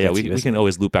that. Yeah. gets We you, isn't can it?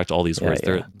 always loop back to all these words.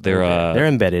 Yeah. They're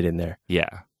embedded in there. Yeah.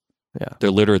 Yeah.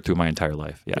 They're littered through my entire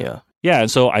life. Yeah. Yeah. Yeah.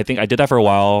 And so I think I did that for a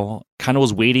while, kind of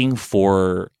was waiting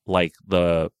for like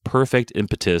the perfect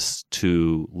impetus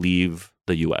to leave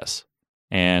the US.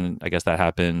 And I guess that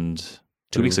happened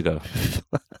 2 weeks ago.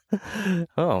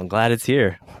 Oh, I'm glad it's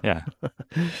here. Yeah.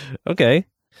 Okay.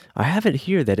 I have it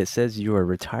here that it says you are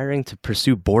retiring to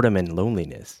pursue boredom and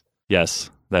loneliness.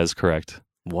 Yes, that is correct.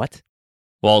 What?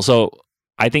 Well, so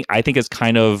I think it's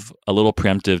kind of a little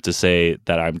preemptive to say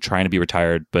that I'm trying to be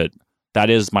retired, but that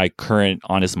is my current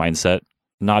honest mindset.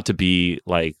 Not to be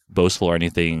like boastful or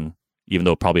anything, even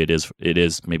though probably it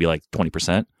is maybe like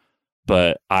 20%.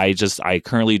 But I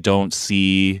currently don't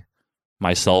see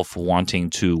myself wanting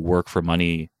to work for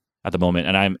money at the moment,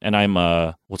 and I'm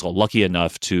what's called lucky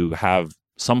enough to have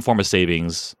some form of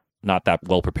savings, not that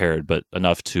well prepared, but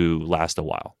enough to last a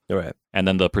while. All right. And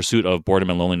then the pursuit of boredom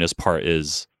and loneliness part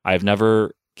is I've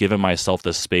never given myself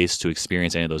the space to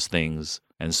experience any of those things,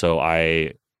 and so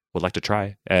I would like to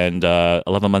try. And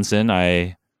 11 months in,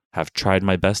 I have tried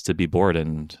my best to be bored,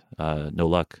 and no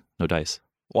luck, no dice.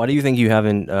 Why do you think you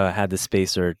haven't had the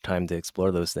space or time to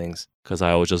explore those things? Because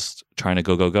I was just trying to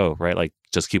go, right? Like,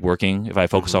 just keep working. If I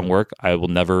focus on work, I will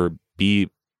never be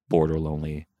bored or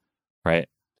lonely, right?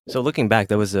 So looking back,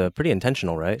 that was pretty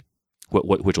intentional, right?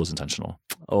 Which was intentional?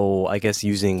 Oh, I guess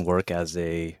using work as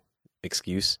a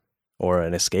excuse or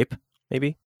an escape,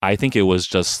 maybe? I think it was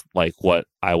just like what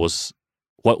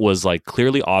was like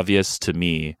clearly obvious to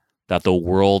me that the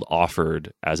world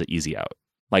offered as an easy out.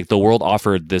 Like the world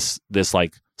offered this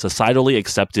like societally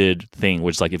accepted thing,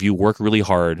 which is like if you work really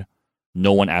hard,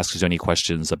 no one asks you any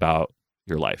questions about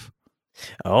your life.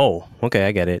 Oh, okay,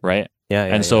 I get it. Right?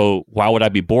 Yeah. So why would I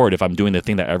be bored if I'm doing the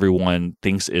thing that everyone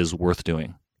thinks is worth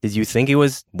doing? Did you think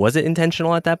was it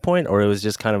intentional at that point, or it was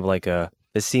just kind of like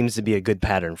this seems to be a good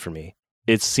pattern for me?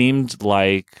 It seemed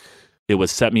like it would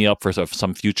set me up for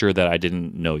some future that I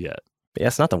didn't know yet. Yeah,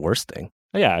 it's not the worst thing.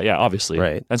 Yeah, obviously.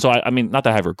 Right. And so, I mean, not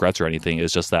that I have regrets or anything.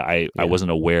 It's just that I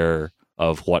wasn't aware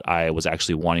of what I was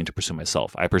actually wanting to pursue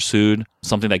myself. I pursued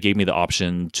something that gave me the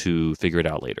option to figure it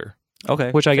out later.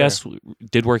 Okay. Which I guess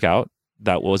did work out.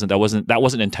 That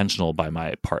wasn't intentional by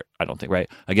my part, I don't think,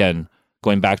 right? Again,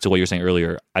 going back to what you were saying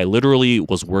earlier, I literally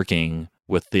was working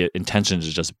with the intention to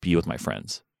just be with my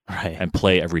friends. Right. And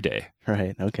play every day.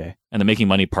 Right. Okay. And the making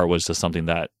money part was just something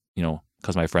that,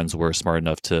 because my friends were smart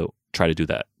enough to try to do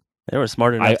that. They were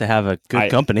smart enough to have a good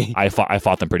company. I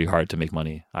fought them pretty hard to make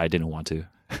money. I didn't want to.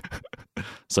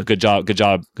 So good job,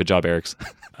 Erics.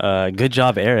 Good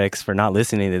job, Erics, for not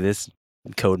listening to this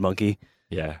code monkey.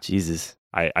 Yeah. Jesus.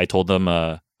 I told them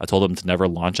to never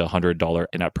launch $100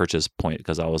 in-app purchase point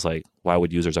because I was like, why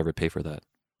would users ever pay for that?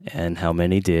 And how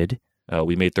many did?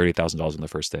 We made $30,000 on the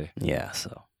first day. Yeah.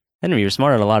 So Henry, you're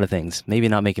smart at a lot of things. Maybe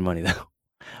not making money though,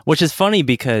 which is funny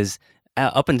because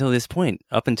up until this point,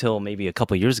 up until maybe a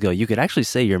couple of years ago, you could actually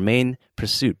say your main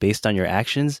pursuit based on your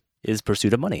actions is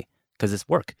pursuit of money because it's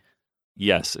work.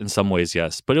 Yes, in some ways,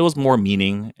 yes. But it was more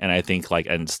meaning and I think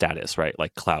and status, right?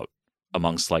 Like clout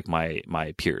amongst like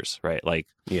my peers, right? Like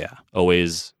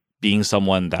always being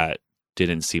someone that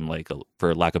didn't seem like,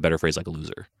 for lack of a better phrase, like a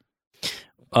loser.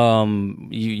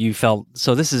 You felt,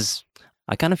 so this is,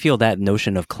 I kind of feel that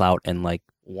notion of clout and like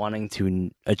wanting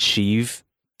to achieve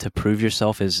to prove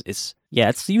yourself it's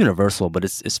universal, but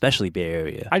it's especially Bay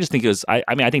Area. I just think it was,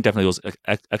 I think definitely it was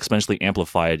exponentially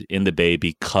amplified in the Bay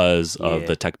because of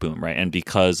the tech boom, right? And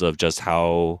because of just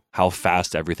how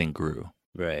fast everything grew.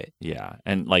 Right. Yeah.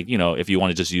 And if you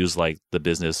want to just use like the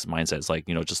business mindset, it's like,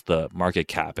 just the market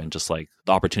cap and just like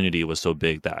the opportunity was so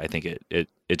big that I think it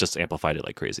just amplified it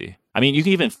like crazy. I mean, you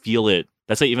can even feel it.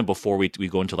 That's like even before we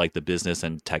go into like the business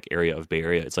and tech area of Bay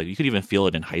Area, it's like you could even feel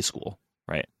it in high school,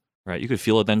 right? Right. You could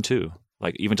feel it then too.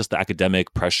 Like even just the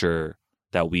academic pressure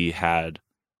that we had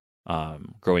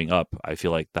growing up, I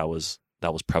feel like that was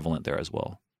prevalent there as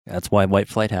well. That's why White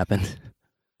Flight happened.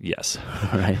 Yes.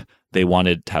 Right. They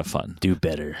wanted to have fun. Do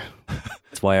better.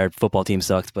 That's why our football team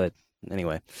sucked. But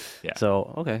anyway. Yeah.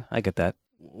 So, okay, I get that.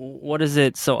 What is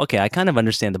it? So, okay, I kind of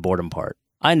understand the boredom part.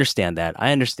 I understand that.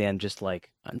 I understand just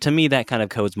like, to me, that kind of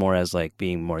codes more as like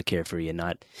being more carefree and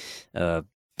not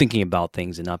thinking about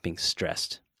things and not being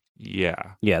stressed.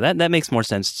 Yeah. Yeah, that makes more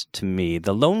sense to me.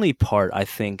 The lonely part, I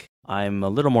think I'm a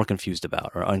little more confused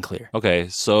about or unclear. Okay,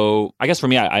 so I guess for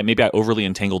me, I maybe I overly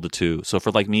entangled the two. So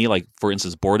for like me, like for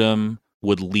instance, boredom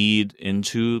would lead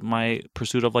into my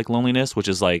pursuit of like loneliness, which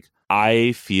is like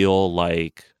I feel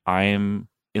like I'm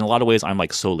in a lot of ways I'm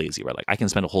like so lazy, right? Like I can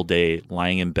spend a whole day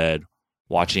lying in bed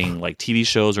watching like TV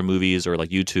shows or movies or like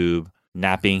YouTube,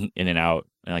 napping in and out,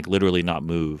 and like literally not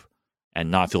move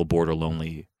and not feel bored or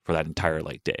lonely for that entire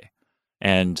like day.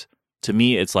 And to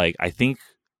me, it's like I think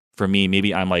for me,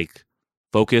 maybe I'm like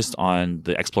focused on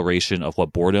the exploration of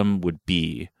what boredom would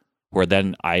be, where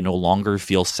then I no longer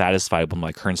feel satisfied with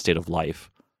my current state of life.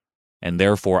 And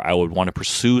therefore, I would want to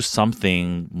pursue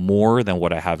something more than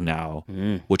what I have now,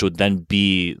 which would then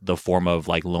be the form of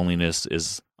like loneliness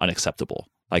is unacceptable,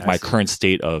 like my current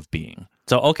state of being.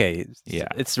 So, okay. Yeah.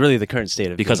 It's really the current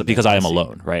state of because I am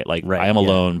alone, right? Like I am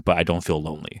alone, but I don't feel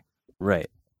lonely. Right.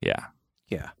 Yeah.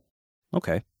 Yeah.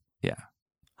 Okay. Yeah.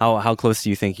 How close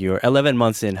do you think you are? 11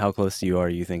 months in, how close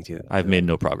you think to? I've made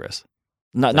no progress.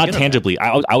 Not tangibly.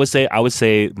 I would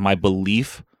say my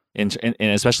belief in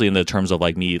especially in the terms of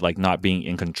like me like not being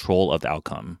in control of the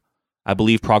outcome. I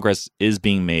believe progress is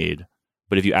being made,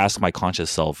 but if you ask my conscious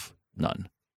self, None.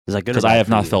 Is that good? Because I have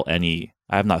not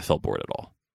felt bored at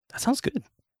all. That sounds good.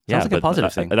 Yeah, Sounds like a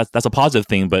positive thing. That's a positive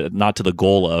thing, but not to the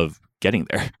goal of getting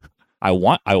there. I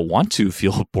want to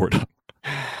feel boredom.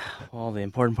 Well, the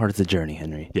important part is the journey,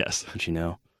 Henry. Yes. Don't you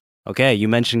know? Okay, you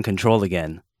mentioned control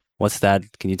again. What's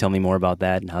that? Can you tell me more about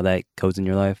that and how that goes in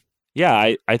your life?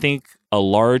 Yeah, I think a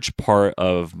large part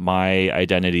of my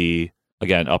identity,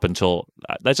 again, up until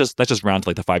let's just round to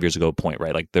like the 5 years ago point,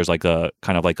 right? Like there's like a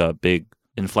kind of like a big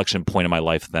inflection point in my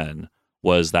life then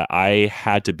was that I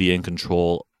had to be in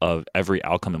control of every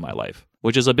outcome in my life,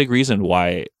 which is a big reason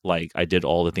why like I did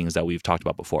all the things that we've talked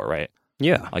about before, right?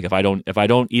 Yeah. Like if I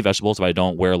don't eat vegetables, if I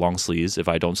don't wear long sleeves, if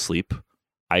I don't sleep,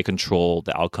 I control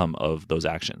the outcome of those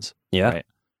actions. Yeah. Right?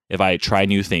 If I try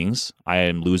new things, I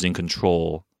am losing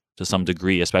control to some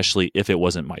degree, especially if it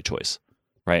wasn't my choice.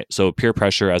 Right? So peer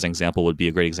pressure as an example would be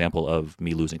a great example of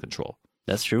me losing control.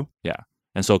 That's true. Yeah.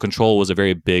 And so control was a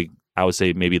very big, I would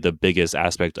say maybe the biggest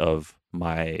aspect of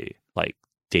my like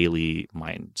daily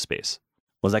mind space.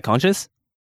 Was that conscious?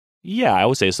 Yeah, I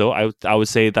would say so. I would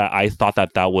say that I thought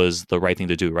that was the right thing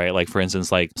to do, right? Like for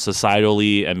instance, like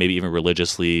societally and maybe even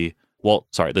religiously. Well,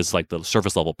 sorry, this is like the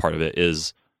surface level part of it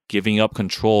is giving up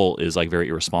control is like very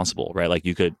irresponsible, right? Like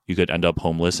you could end up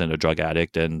homeless and a drug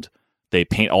addict, and they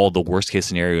paint all the worst case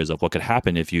scenarios of what could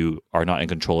happen if you are not in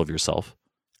control of yourself.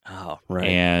 Oh, right.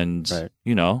 And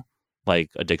you know, like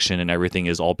addiction and everything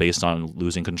is all based on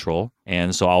losing control.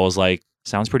 And so I was like,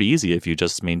 sounds pretty easy if you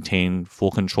just maintain full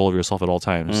control of yourself at all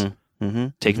times.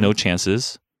 Take no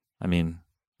chances. I mean,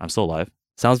 I'm still alive.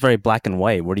 Sounds very black and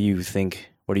white. Where do you think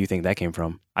that came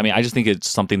from? I mean, I just think it's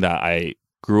something that I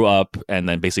grew up and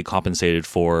then basically compensated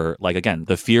for, like, again,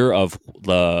 the fear of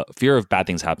bad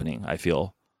things happening, I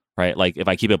feel, right? Like if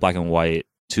I keep it black and white,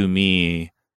 to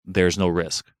me, there's no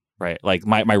risk, right? Like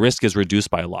my risk is reduced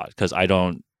by a lot because I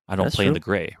don't That's play true. in the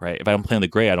gray, right? If I don't play in the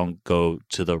gray, I don't go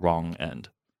to the wrong end.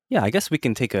 Yeah, I guess we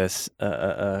can take a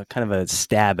kind of a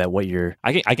stab at what you're.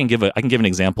 I can give an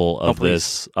example of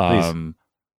please. this.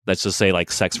 Let's just say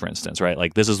like sex, for instance, right?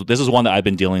 Like this is one that I've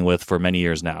been dealing with for many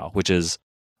years now, which is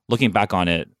looking back on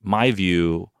it. My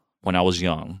view when I was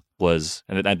young was,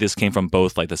 and this came from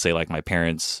both, like to say like my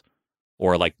parents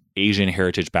or like Asian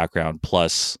heritage background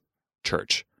plus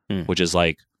church, which is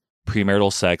like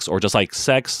premarital sex or just like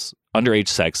sex, underage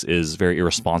sex is very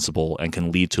irresponsible and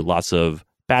can lead to lots of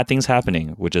bad things happening,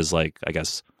 which is like, I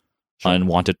guess,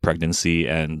 unwanted pregnancy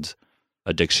and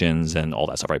addictions and all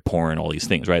that stuff, right? Porn, all these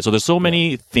things, right? So there's so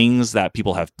many things that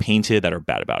people have painted that are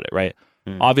bad about it, right?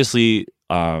 Obviously,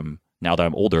 now that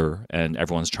I'm older and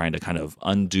everyone's trying to kind of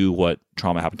undo what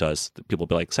trauma happened to us, people will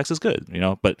be like, sex is good, you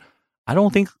know? But I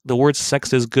don't think the word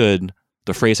sex is good,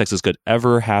 the phrase sex is good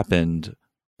ever happened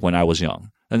when I was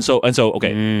young. And so,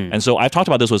 okay. And so I've talked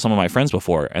about this with some of my friends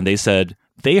before, and they said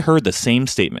they heard the same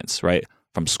statements, right?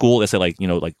 From school, they say like, you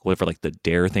know, like whatever, like the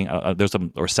DARE thing, there's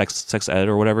some, or sex ed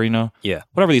or whatever, you know? Yeah.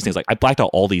 Whatever these things, like I blacked out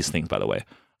all these things, by the way.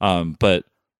 But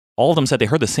all of them said they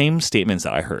heard the same statements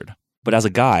that I heard. But as a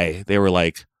guy, they were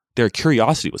like, their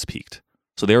curiosity was piqued.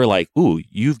 So they were like, ooh,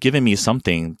 you've given me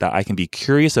something that I can be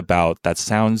curious about that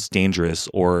sounds dangerous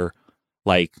or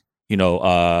like, you know,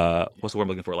 what's the word I'm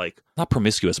looking for? Like, not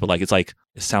promiscuous, but like, it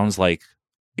sounds like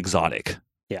exotic,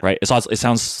 right? It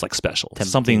sounds like special,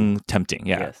 something tempting.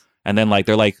 Yeah. Yes. And then like,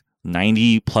 they're like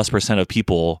 90+% of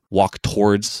people walk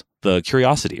towards the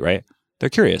curiosity, right? They're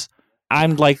curious.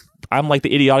 I'm like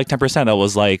the idiotic 10% that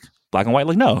was like black and white.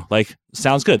 Like, no, like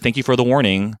sounds good. Thank you for the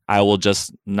warning. I will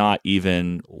just not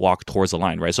even walk towards the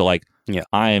line. Right. So like,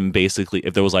 I'm basically,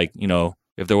 if there was like, you know,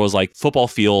 if there was like football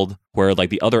field where like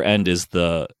the other end is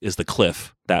the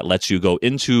cliff that lets you go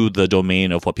into the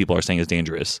domain of what people are saying is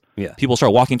dangerous. Yeah. People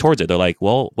start walking towards it. They're like,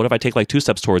 well, what if I take like 2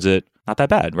 steps towards it? Not that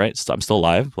bad, right? So I'm still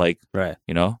alive. Like, right.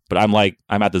 You know, but I'm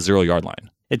at the 0-yard line.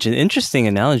 It's an interesting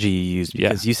analogy you used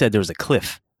because you said there was a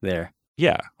cliff there.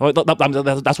 Yeah. Well,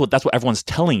 that's what everyone's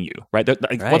telling you, right?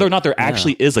 Like, whether or not there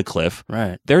actually is a cliff,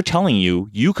 right? They're telling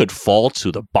you could fall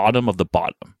to the bottom of the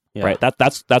bottom. Yeah. Right.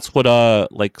 That's what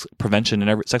like prevention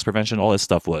and sex prevention, all this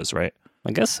stuff was, right?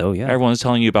 I guess so. Yeah. Everyone's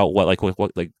telling you about what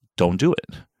don't do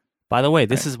it. By the way,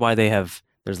 this is why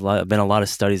there's been a lot of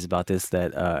studies about this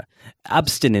that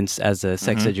abstinence as a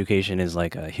sex education is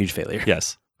like a huge failure.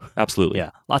 Yes, absolutely.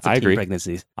 Yeah, lots of teen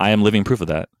pregnancies. I am living proof of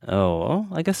that. Oh, well,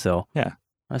 I guess so. Yeah,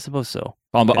 I suppose so.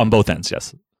 On both ends,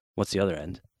 yes. What's the other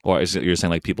end? Or you're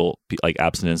saying like people like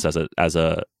abstinence as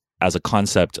a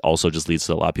concept also just leads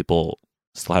to a lot of people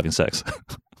still having sex.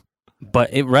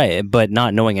 But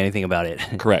not knowing anything about it.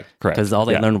 Correct. Because all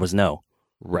they learned was no.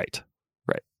 Right.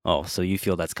 Oh, so you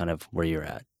feel that's kind of where you're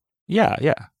at. Yeah.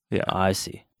 I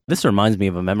see. This reminds me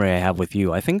of a memory I have with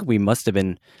you. I think we must have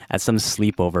been at some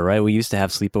sleepover, right? We used to have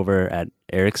sleepover at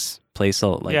Eric's place,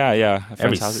 so like yeah.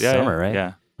 every Friend's house. summer, right?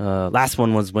 Yeah. Last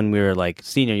one was when we were like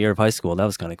senior year of high school. That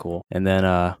was kind of cool. And then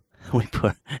we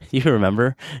put, you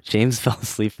remember, James fell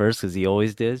asleep first because he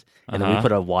always did. And then we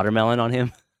put a watermelon on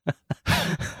him.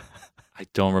 I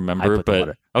don't remember,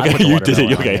 but I put okay, the you did it.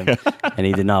 watermelon on Okay. him, and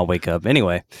he did not wake up.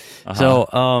 Anyway, so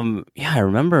yeah, I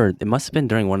remember it must have been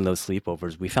during one of those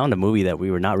sleepovers. We found a movie that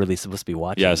we were not really supposed to be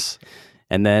watching. Yes.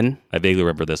 And then I vaguely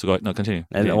remember this. No, continue.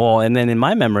 and then in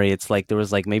my memory, it's like there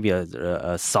was like maybe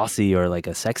a saucy or like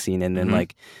a sex scene, and then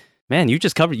like, man, you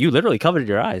literally covered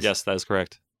your eyes. Yes, that is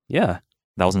correct. Yeah.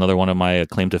 That was another one of my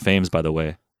claim to fames, by the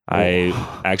way.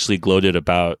 I actually gloated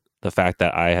about the fact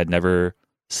that I had never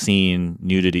seen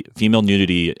female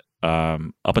nudity.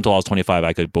 Up until I was 25,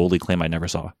 I could boldly claim I never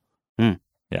saw.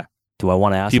 Yeah. Do I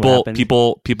want to ask what happened?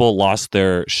 People lost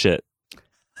their shit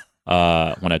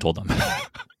when I told them.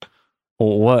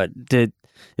 What did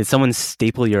someone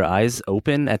staple your eyes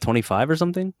open at 25 or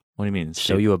something? What do you mean?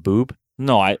 Show you a boob?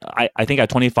 No, I think at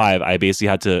 25, I basically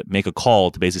had to make a call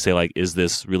to basically say like, is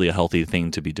this really a healthy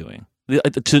thing to be doing?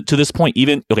 To this point,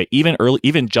 even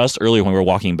just earlier when we were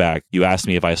walking back, you asked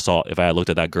me if I had looked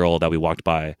at that girl that we walked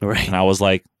by, right? And I was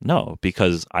like, no,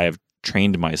 because I have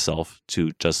trained myself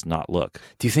to just not look.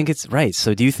 Do you think it's right?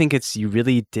 So do you think it's you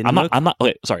really didn't? I'm not.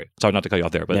 Okay, sorry not to cut you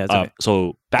off there, but yeah, okay.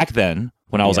 So back then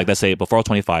when I was like, let's say before I was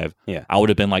 25, I would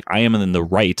have been like, I am in the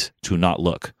right to not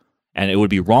look. And it would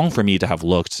be wrong for me to have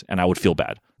looked, and I would feel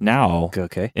bad. Now,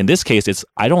 in this case,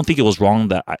 I don't think it was wrong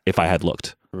that if I had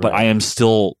looked, but I am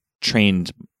still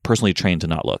personally trained to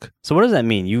not look. So what does that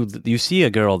mean? You see a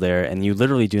girl there, and you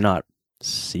literally do not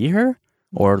see her,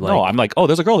 or like? No, I'm like, oh,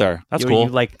 there's a girl there. That's cool.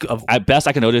 Like, at best,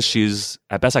 I can notice she's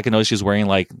wearing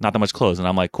like not that much clothes, and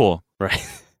I'm like, cool, right?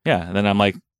 Yeah, and then I'm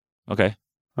like, okay,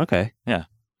 yeah,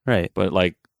 right. But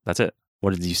like, that's it.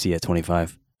 What did you see at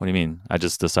 25? What do you mean? I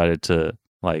just decided to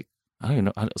like. I don't even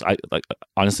know.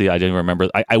 Honestly, I didn't remember.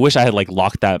 I wish I had like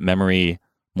locked that memory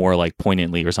more like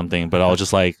poignantly or something. But I was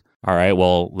just like, all right,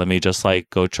 well, let me just like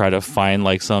go try to find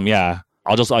like some. Yeah,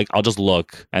 I'll just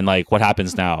look and like what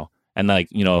happens now. And like,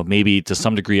 you know, maybe to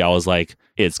some degree, I was like,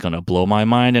 it's gonna blow my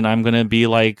mind, and I'm gonna be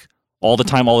like all the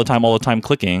time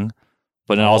clicking.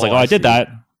 But then I was like, I did that.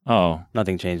 Oh,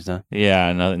 nothing changed, huh?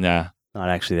 Yeah, no, nah. Not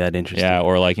actually that interesting. Yeah,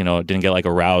 or like, you know, didn't get like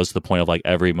aroused to the point of like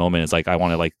every moment. It's like I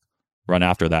want to like run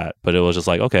after that, but it was just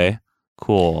like, okay,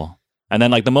 cool. And then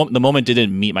like the moment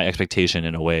didn't meet my expectation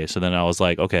in a way, so then I was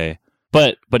like, okay,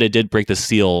 but it did break the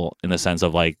seal in the sense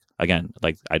of like, again,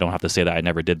 like I don't have to say that I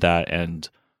never did that, and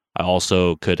I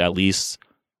also could at least,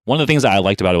 one of the things that I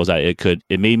liked about it was that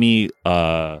it made me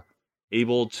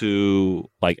able to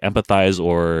like empathize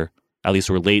or at least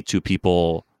relate to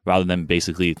people rather than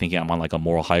basically thinking I'm on like a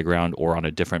moral high ground or on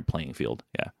a different playing field.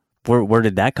 Yeah. Where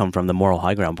did that come from, the moral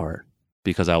high ground part?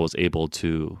 Because I was able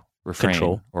to refrain.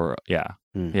 Control. Or yeah.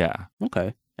 Yeah.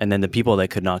 Okay. And then the people that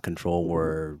could not control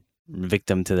were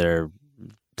victim to their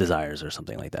desires or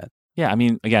something like that. Yeah, I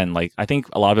mean, again, like I think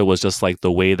a lot of it was just like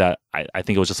the way that I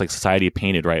think it was just like society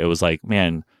painted, right? It was like,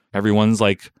 man, everyone's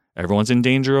in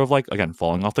danger of like, again,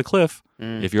 falling off the cliff.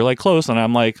 If you're like close, and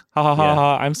I'm like,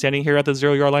 ha, I'm standing here at the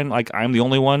 0 yard line, like I'm the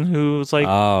only one who's like,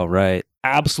 oh, right,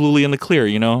 absolutely in the clear,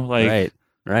 you know, like,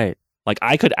 right. Like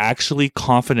I could actually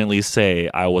confidently say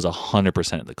I was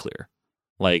 100% in the clear.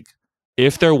 Like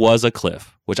if there was a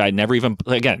cliff, which I never even,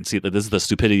 again, see, this is the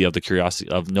stupidity of the curiosity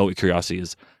of no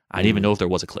curiosities. I didn't even know if there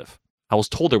was a cliff. I was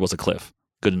told there was a cliff.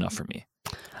 Good enough for me.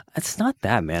 It's not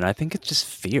that, man. I think it's just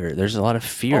fear. There's a lot of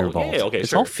fear involved. Yeah, okay, it's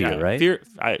sure. all fear, right? Fear.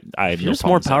 I fear's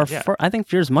more powerful. Yeah. I think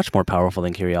fear is much more powerful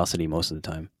than curiosity most of the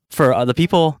time. For other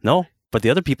people, no. But the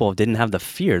other people didn't have the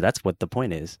fear. That's what the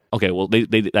point is. Okay, well, they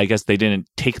I guess they didn't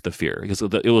take the fear because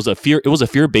it was a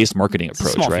fear-based marketing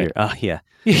approach, right? Yeah.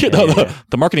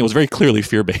 The marketing was very clearly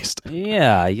fear-based.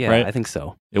 Yeah, right? I think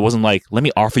so. It wasn't like, let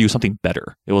me offer you something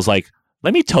better. It was like,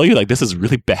 let me tell you, like, this is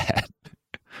really bad.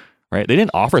 Right? They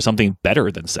didn't offer something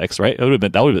better than sex, right? It would have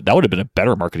been that would have been a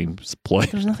better marketing ploy.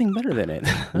 There's nothing better than it.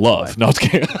 Love. No, I was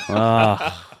kidding.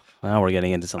 Now we're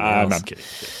getting into something else. I'm kidding.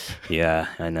 Yeah,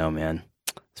 I know, man.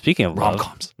 Speaking of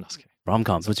rom-coms. No, I was kidding.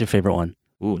 Rom-coms. What's your favorite one?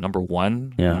 Ooh, number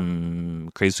one?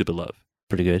 Yeah. Crazy Stupid Love.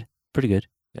 Pretty good.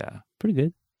 Yeah. Pretty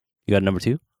good. You got number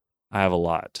two? I have a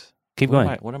lot. Keep going.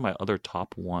 What are my other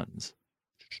top ones?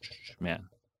 Man,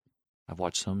 I've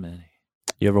watched so many.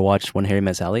 You ever watched When Harry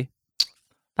Met Sally?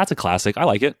 That's a classic. I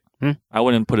like it. I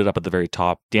wouldn't put it up at the very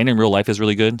top. Danny in Real Life is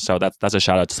really good. So that's a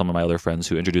shout out to some of my other friends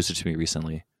who introduced it to me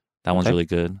recently. That one's really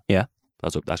good. Yeah.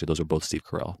 Those are both Steve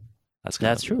Carell.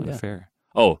 That's true. Yeah. Fair.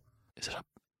 Oh,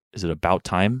 is it About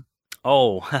Time?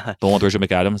 Oh, The one with Rachel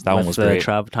McAdams. That one was great.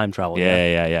 Time travel.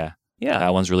 Yeah. Yeah.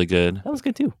 That one's really good. That was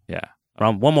good too. Yeah.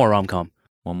 One more rom-com.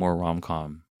 One more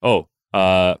rom-com. Oh,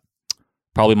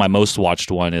 probably my most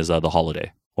watched one is The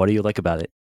Holiday. What do you like about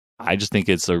it? I just think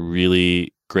it's a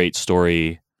really great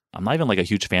story. I'm not even like a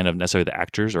huge fan of necessarily the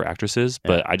actors or actresses,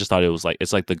 but I just thought it was like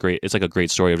it's like a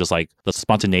great story of just like the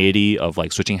spontaneity of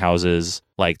like switching houses,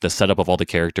 like the setup of all the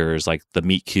characters, like the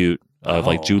meet cute of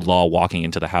like Jude Law walking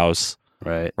into the house,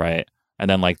 Right. and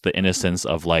then like the innocence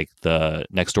of like the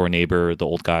next door neighbor, the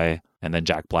old guy, and then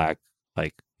Jack Black.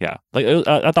 Like I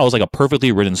thought it was like a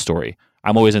perfectly written story.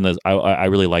 I'm always in the I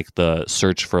really like the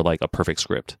search for like a perfect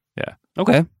script. Yeah.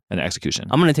 Okay. And execution.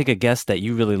 I'm gonna take a guess that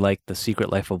you really like The Secret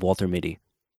Life of Walter Mitty.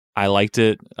 I liked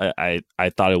it. I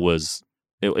thought it was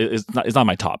it's not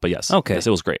my top, but yes. Okay. Yes,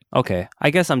 it was great. Okay. I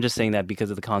guess I'm just saying that because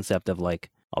of the concept of like,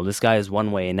 oh, this guy is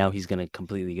one way and now he's gonna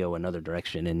completely go another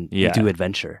direction and do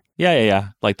adventure. Yeah.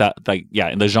 Like that. Like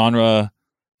in the genre,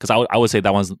 because I would say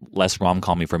that one's less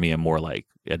rom-commy for me and more like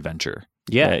adventure.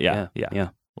 Yeah.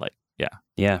 Like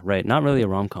Yeah. Right. Not really a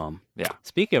rom-com. Yeah.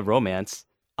 Speaking of romance,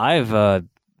 I've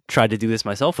tried to do this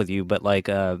myself with you, but like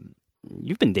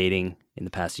you've been dating in the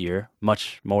past year,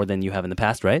 much more than you have in the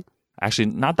past, right? Actually,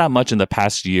 not that much in the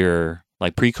past year.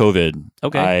 Like pre-COVID,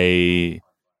 I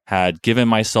had given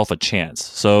myself a chance.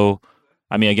 So,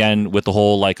 I mean, again, with the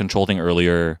whole like control thing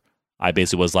earlier, I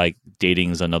basically was like,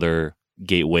 dating's another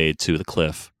gateway to the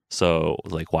cliff. So,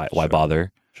 like, why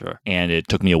bother? Sure. And it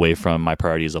took me away from my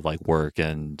priorities of like work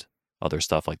and other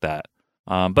stuff like that.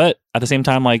 But at the same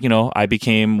time, like, I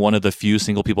became one of the few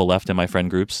single people left in my friend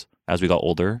groups as we got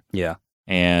older. Yeah.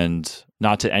 And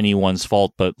not to anyone's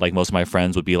fault, but like most of my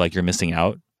friends would be like, you're missing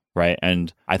out. Right.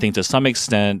 And I think to some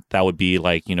extent that would be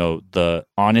like, the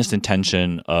honest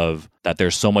intention of that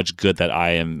there's so much good that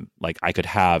I could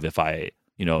have if I,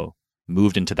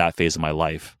 moved into that phase of my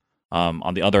life.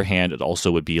 On the other hand, it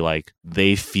also would be like,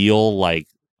 they feel like,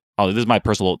 this is my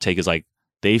personal take, is like,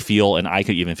 they feel, and I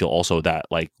could even feel also, that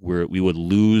like we would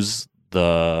lose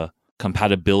the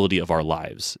compatibility of our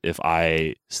lives if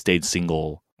I stayed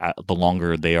single the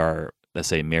longer they are, let's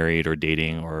say, married or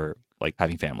dating or like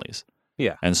having families.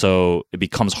 Yeah. And so it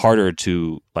becomes harder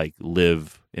to like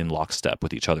live in lockstep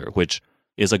with each other, which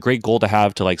is a great goal to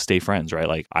have to like stay friends, right?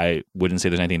 Like I wouldn't say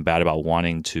there's anything bad about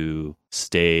wanting to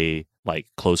stay like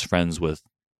close friends with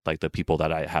like the people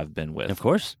that I have been with. Of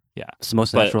course. Yeah. It's the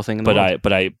most natural thing in the world.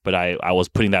 But I was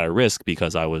putting that at risk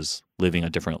because I was living a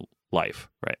different life,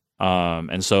 right?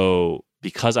 And so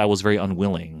because I was very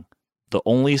unwilling, the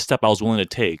only step I was willing to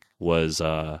take was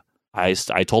I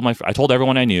told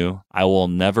everyone I knew I will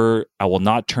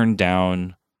not turn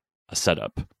down a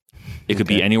setup. It could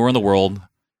be anywhere in the world.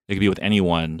 It could be with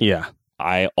anyone. Yeah.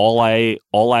 All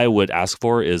I would ask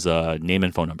for is a name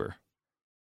and phone number.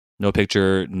 No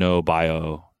picture, no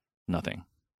bio, nothing.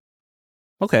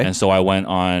 Okay. And so I went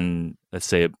on, let's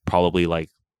say probably like,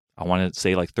 I want to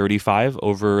say like 35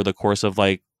 over the course of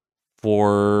like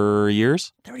 4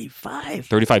 years.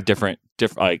 35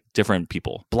 different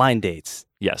people. Blind dates.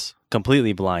 Yes.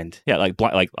 Completely blind. Yeah, like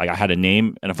I had a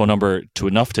name and a phone number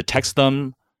enough to text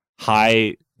them,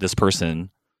 hi, this person,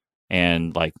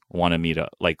 and like want to meet,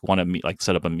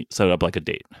 set up like a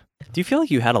date. Do you feel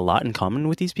like you had a lot in common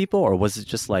with these people, or was it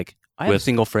just like, I have a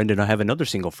single friend and I have another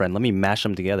single friend, let me mash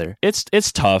them together?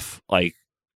 It's tough. Like,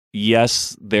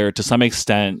 yes, there to some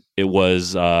extent it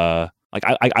was like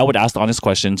I would ask the honest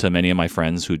question to many of my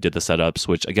friends who did the setups,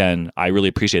 which again I really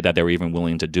appreciate that they were even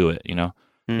willing to do it.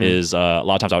 Is a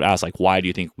lot of times I would ask like, why do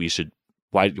you think we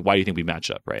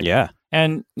match up, right? Yeah.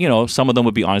 And some of them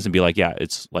would be honest and be like, yeah,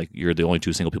 it's like you're the only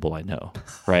two single people I know,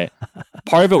 right?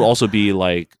 Part of it would also be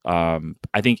like,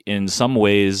 I think in some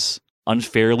ways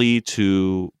unfairly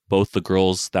to both the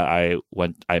girls that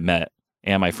I met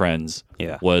and my friends,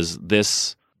 was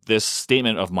this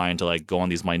statement of mine to like go on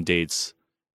these blind dates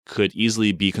could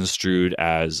easily be construed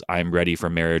as I'm ready for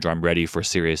marriage or I'm ready for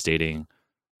serious dating,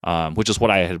 which is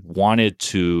what I had wanted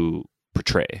to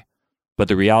portray. But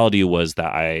the reality was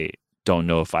that I don't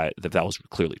know if that was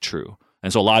clearly true.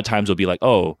 And so a lot of times it'll be like,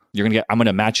 oh, I'm going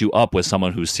to match you up with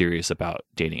someone who's serious about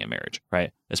dating and marriage,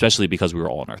 right? Especially because we were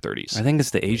all in our 30s. I think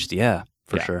it's the age,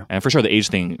 for sure. And for sure, the age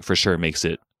thing for sure makes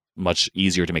it much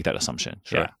easier to make that assumption.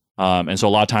 Sure. Yeah. And so a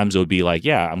lot of times it would be like,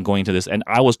 yeah, I'm going to this. And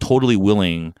I was totally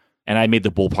willing. And I made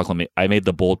the bold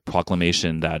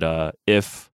proclamation that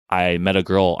if I met a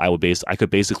girl, I could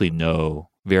basically know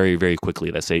very, very quickly,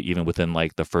 let's say even within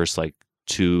like the first like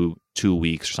two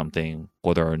weeks or something,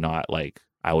 whether or not like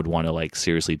I would want to like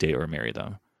seriously date or marry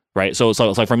them. Right. So it's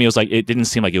like for me, it was like, it didn't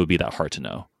seem like it would be that hard to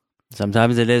know.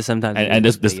 Sometimes it is. Sometimes and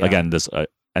this again, this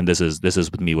and this is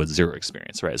with me with zero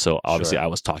experience, right? So obviously Sure. I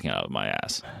was talking out of my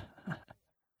ass.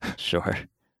 Sure.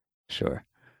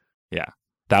 Yeah.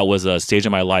 That was a stage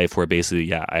in my life where basically,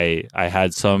 yeah, I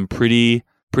had some pretty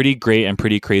great and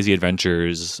pretty crazy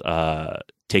adventures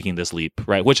taking this leap,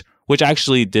 right? Which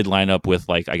actually did line up with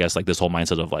like, I guess like this whole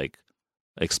mindset of like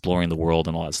exploring the world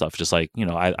and all that stuff. Just like, you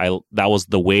know, I that was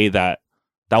the way that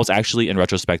was actually in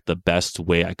retrospect the best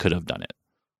way I could have done it.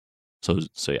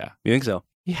 So yeah. You think so?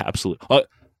 Yeah, absolutely.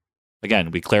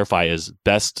 Again, we clarify is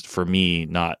best for me,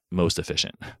 not most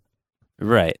efficient.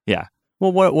 Right. Yeah.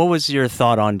 Well, what was your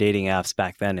thought on dating apps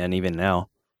back then and even now?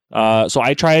 So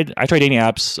I tried dating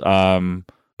apps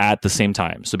at the same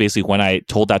time. So basically, when I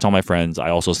told that to all my friends,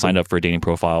 I also signed up for dating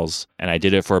profiles, and I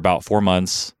did it for about 4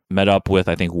 months. Met up with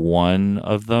I think one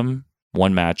of them,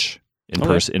 one match in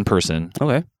person.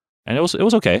 Okay. And it was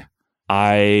okay.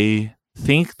 I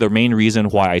think the main reason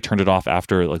why I turned it off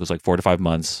after like it was like 4 to 5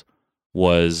 months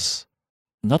was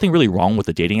nothing really wrong with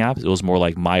the dating apps. It was more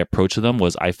like my approach to them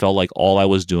was I felt like all I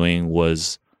was doing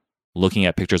was looking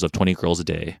at pictures of 20 girls a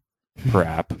day per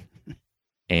app,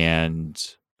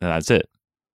 and that's it.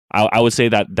 I would say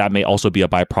that may also be a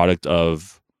byproduct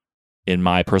of, in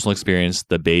my personal experience,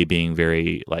 the Bay being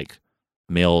very like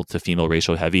male to female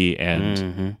ratio heavy,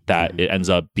 and that it ends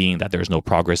up being that there's no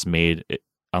progress made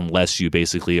unless you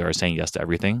basically are saying yes to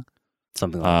everything.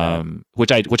 Something like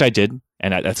that. Which I did,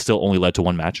 and that still only led to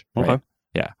one match. Right? Okay.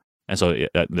 Yeah. And so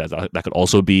that could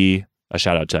also be a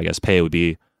shout out to, I guess, Pei would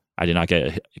be, I did not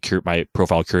get my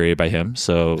profile curated by him.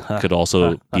 So could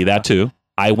also be that too.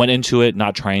 I went into it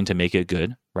not trying to make it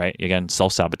good, right? Again,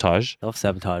 self-sabotage.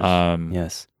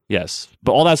 Yes. Yes.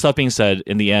 But all that stuff being said,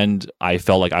 in the end, I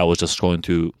felt like I was just scrolling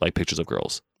through like pictures of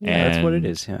girls. Yeah, and that's what it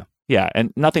is. Yeah. Yeah.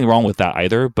 And nothing wrong with that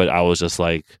either. But I was just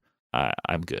like,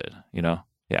 I'm good, you know?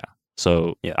 Yeah.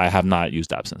 So I have not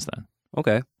used apps since then.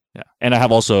 Okay. Yeah. And I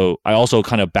also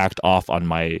kind of backed off on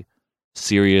my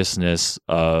seriousness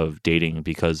of dating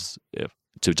because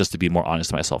to be more honest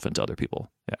to myself and to other people.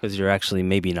 Yeah. Because you're actually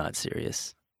maybe not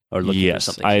serious or looking for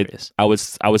something serious.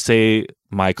 I would say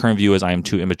my current view is I am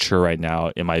too immature right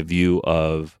now in my view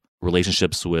of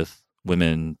relationships with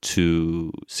women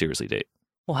to seriously date.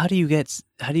 Well, how do you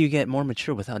get more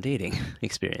mature without dating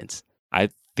experience? I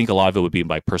think a lot of it would be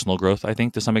my personal growth, I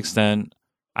think, to some extent.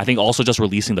 I think also just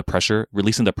releasing the pressure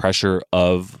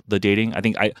of the dating. I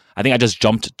think I just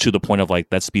jumped to the point of like,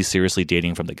 let's be seriously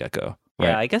dating from the get-go. Right?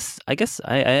 Yeah, I guess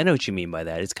I know what you mean by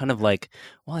that. It's kind of like,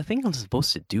 well, I think I'm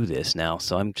supposed to do this now,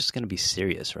 so I'm just going to be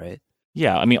serious, right?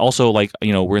 Yeah, I mean, also like,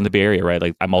 you know, we're in the Bay Area, right?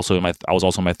 Like I was also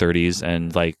in my 30s,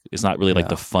 and like it's not really like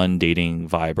the fun dating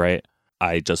vibe, right?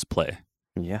 I just play.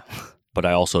 Yeah. But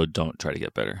I also don't try to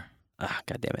get better.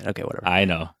 God damn it. Okay, whatever. I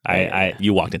know.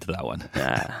 You walked into that one.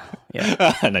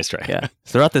 Yeah. Nice try. Yeah.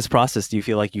 Throughout this process, do you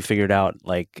feel like you figured out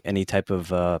like any type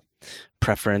of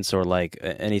preference or like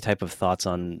any type of thoughts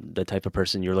on the type of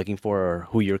person you're looking for or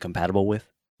who you're compatible with?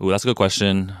 Ooh, that's a good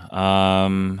question.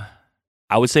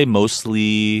 I would say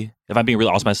mostly, if I'm being really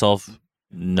honest with myself,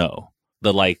 no.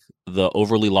 The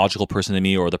overly logical person in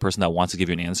me, or the person that wants to give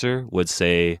you an answer, would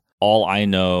say all I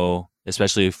know,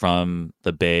 especially from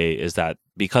the Bay, is that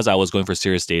because I was going for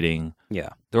serious dating,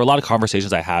 there were a lot of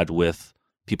conversations I had with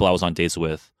people I was on dates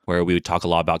with where we would talk a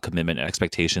lot about commitment and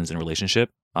expectations in a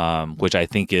relationship, which I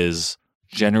think is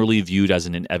generally viewed as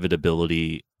an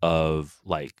inevitability of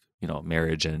like, you know,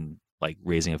 marriage and like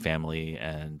raising a family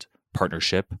and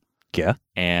partnership. Yeah.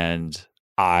 And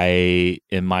I,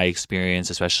 in my experience,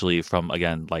 especially from,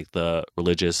 again, like the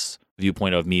religious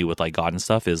viewpoint of me with like God and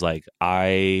stuff, is like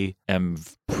I am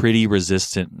pretty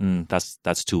resistant.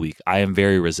 That's too weak. I am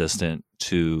very resistant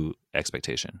to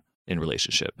expectation in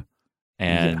relationship,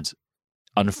 and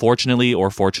unfortunately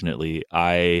or fortunately,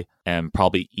 I am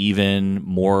probably even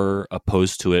more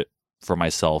opposed to it for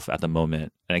myself at the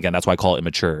moment. And again, that's why I call it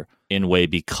immature in a way,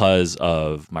 because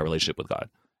of my relationship with God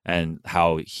and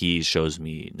how He shows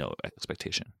me no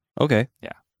expectation. Okay.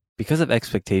 Yeah. Because of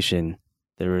expectation,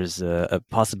 there is a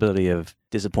possibility of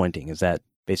disappointing. Is that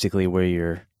basically where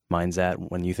your mind's at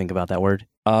when you think about that word?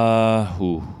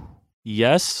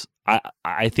 Yes.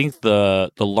 I think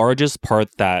the largest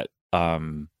part that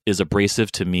is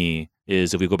abrasive to me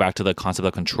is, if we go back to the concept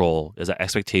of control, is that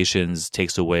expectations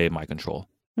takes away my control.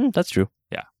 That's true.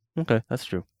 Yeah. Okay, that's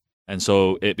true. And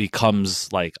so it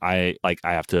becomes like I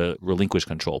have to relinquish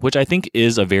control, which I think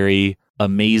is a very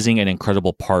amazing and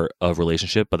incredible part of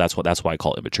relationship. But that's why I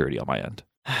call it immaturity on my end.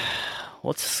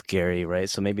 Well, it's scary, right?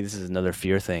 So maybe this is another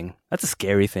fear thing. That's a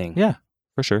scary thing. Yeah,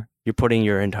 for sure. You're putting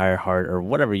your entire heart, or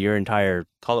whatever,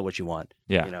 call it what you want.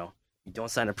 Yeah. You know, You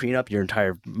don't sign a prenup, your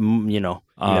entire,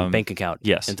 bank account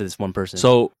Yes. into this one person.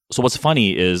 So what's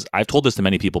funny is I've told this to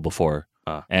many people before,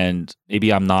 and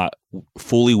maybe I'm not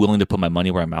fully willing to put my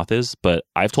money where my mouth is, but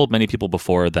I've told many people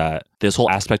before that this whole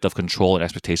aspect of control and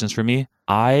expectations for me,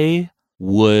 I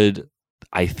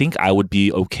think I would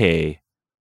be okay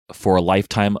for a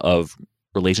lifetime of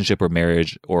relationship or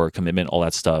marriage or commitment, all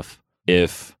that stuff,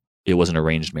 if it was an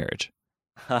arranged marriage.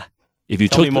 If you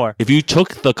Tell me more. If you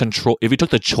took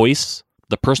the choice,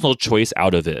 the personal choice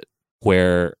out of it,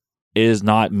 where it is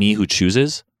not me who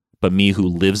chooses, but me who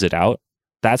lives it out,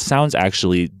 that sounds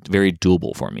actually very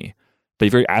doable for me. But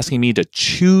if you're asking me to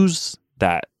choose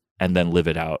that and then live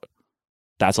it out,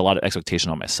 that's a lot of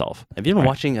expectation on myself. Have you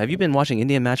been watching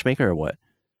Indian Matchmaker or what?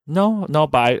 No,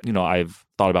 but I've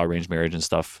thought about arranged marriage and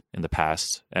stuff in the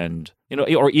past, and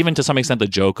or even to some extent the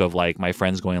joke of like my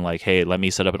friends going like, "Hey, let me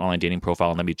set up an online dating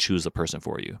profile and let me choose the person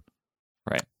for you."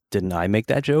 Right? Didn't I make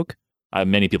that joke?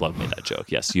 Many people have made that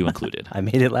joke. Yes, you included. I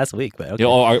made it last week, but okay.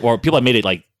 Or people have made it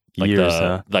like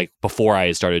years, like before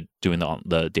I started doing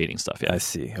the dating stuff. Yeah, I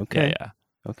see. Okay. Yeah.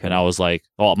 Okay. And I was like,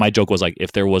 well, my joke was like,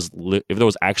 if there was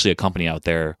actually a company out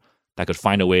there that could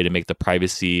find a way to make the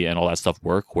privacy and all that stuff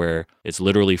work, where it's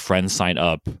literally friends sign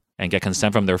up and get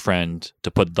consent from their friend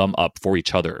to put them up for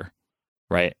each other,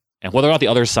 right? And whether or not the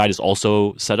other side is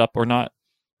also set up or not,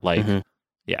 like,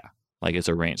 like it's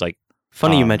arranged. Like,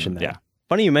 funny you mentioned that. Yeah,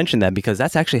 funny you mentioned that, because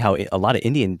that's actually how a lot of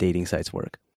Indian dating sites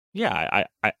work. Yeah,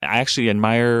 I actually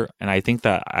admire, and I think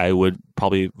that I would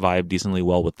probably vibe decently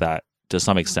well with that to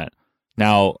some extent.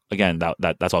 Now, again, that's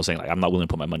what I was saying. Like, I'm not willing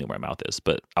to put my money where my mouth is,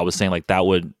 but I was saying like that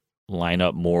would line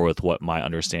up more with what my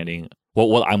understanding,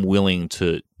 what I'm willing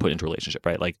to put into a relationship,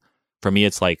 right? Like for me,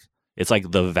 it's like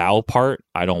the vow part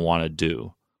I don't want to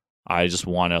do. I just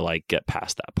want to like get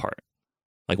past that part.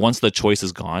 Like once the choice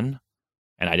is gone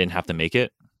and I didn't have to make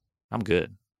it, I'm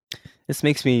good. This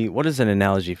makes me, what is an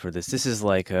analogy for this? This is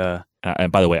like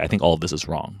and by the way, I think all of this is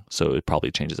wrong, so it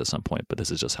probably changes at some point, but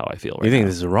this is just how I feel right You think now.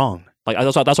 this is wrong? Like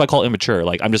that's why I call it immature.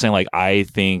 Like I'm just saying, like I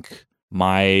think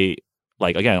my,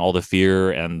 like again, all the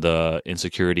fear and the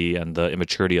insecurity and the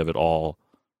immaturity of it all,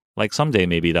 like someday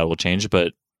maybe that will change,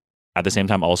 but at the same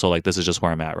time also like this is just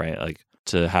where I'm at, right? Like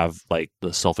to have like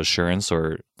the self-assurance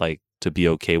or like to be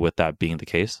okay with that being the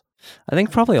case. I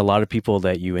think probably a lot of people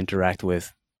that you interact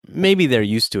with, maybe they're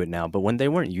used to it now, but when they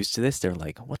weren't used to this, they're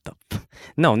like, what the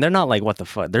No, they're not like, what the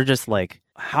fuck? They're just like,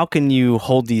 how can you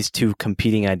hold these two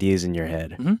competing ideas in your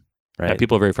head? Mm-hmm. Right? Yeah,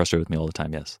 people are very frustrated with me all the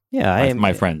time, yes. Yeah,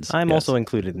 my friends. I'm yes. also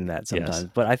included in that sometimes. Yes.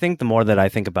 But I think the more that I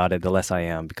think about it, the less I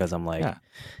am, because I'm like,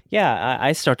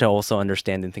 I start to also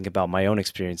understand and think about my own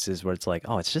experiences where it's like,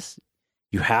 oh, it's just,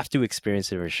 you have to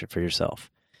experience it for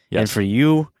yourself. Yes. And for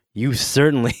you are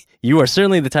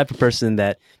certainly the type of person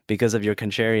that, because of your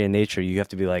contrarian nature, you have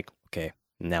to be like, okay,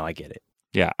 now I get it.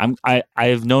 Yeah,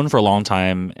 I've known for a long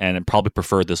time, and probably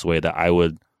prefer this way, that I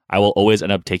will always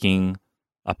end up taking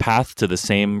a path to the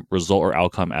same result or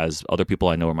outcome as other people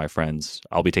I know or my friends.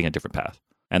 I'll be taking a different path,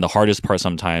 and the hardest part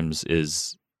sometimes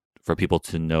is for people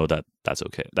to know that that's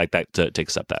okay, like that to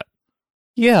accept that.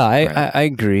 Yeah, Right. I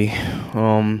agree.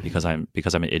 Because I'm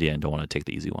an idiot and don't want to take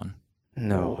the easy one.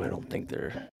 No, I don't think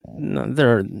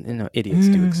idiots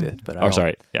do exist, but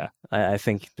sorry, yeah. I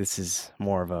think this is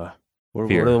more of a what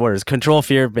Fear. are the words? Control,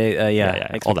 fear, All that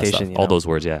stuff, expectation. all those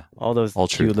words, yeah. All those All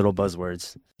cute true. little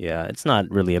buzzwords. Yeah, it's not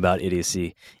really about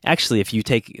idiocy. Actually, if you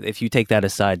take that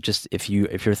aside, just if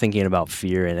you're thinking about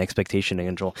fear and expectation and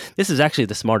control, this is actually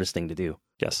the smartest thing to do.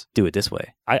 Yes, Do it this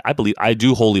way. I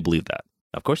do wholly believe that.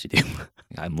 Of course you do.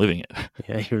 I'm living it,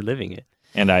 Yeah, you're living it.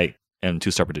 and I am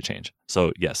too stubborn to change.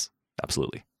 So yes,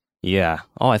 absolutely. Yeah.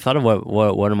 Oh, I thought of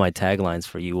what one of my taglines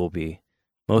for you will be: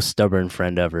 most stubborn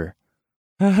friend ever.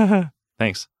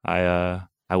 Thanks. I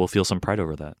will feel some pride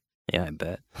over that. Yeah, I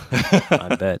bet.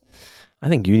 I bet. I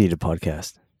think you need a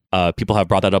podcast. People have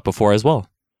brought that up before as well,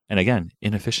 and again,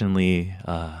 inefficiently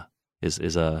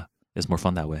is more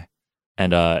fun that way.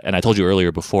 And I told you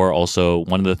earlier before. Also,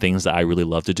 one of the things that I really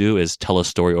love to do is tell a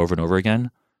story over and over again.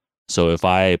 So if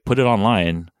I put it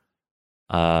online,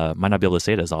 might not be able to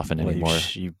say it as often anymore.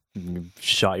 You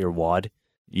shot your wad.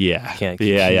 Yeah. Can't keep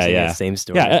using the same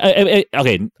story. Yeah.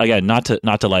 Okay. Again, not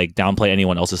to like downplay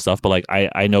anyone else's stuff, but like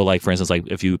I know, like for instance, like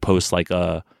if you post like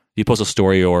you post a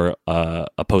story or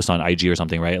a post on IG or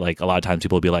something, right? Like a lot of times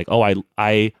people will be like, oh,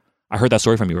 I heard that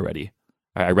story from you already.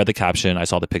 I read the caption. I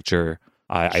saw the picture.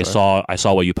 I saw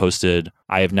what you posted.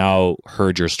 I have now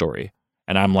heard your story,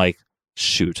 and I'm like,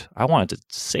 shoot, I wanted to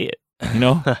say it. You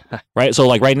know, right? So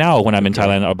like right now when I'm in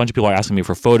Thailand, a bunch of people are asking me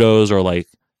for photos or like,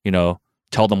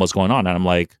 tell them what's going on. And I'm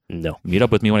like, no, meet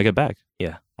up with me when I get back.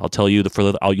 Yeah. I'll tell you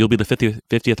you'll be the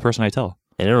 50th person I tell.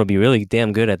 And it'll be really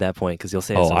damn good at that point because you'll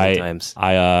say it so many times.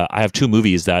 I have 2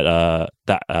 movies that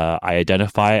I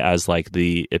identify as like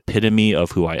the epitome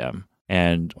of who I am.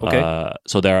 And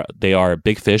so they are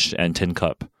Big Fish and Tin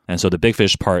Cup. And so the Big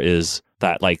Fish part is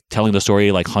that like telling the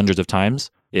story like hundreds of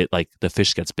times, it like the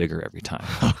fish gets bigger every time.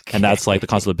 And that's like the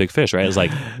concept of Big Fish, right? It's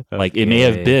like it may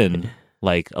have been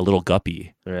like a little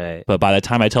guppy. Right. But by the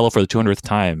time I tell it for the 200th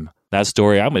time, that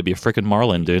story, I'm going to be a freaking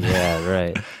Marlin, dude. Yeah,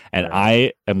 right. And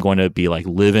I am going to be like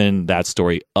living that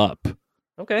story up.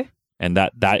 Okay. And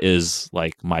that is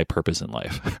like my purpose in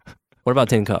life. What about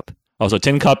Tin Cup? Oh, so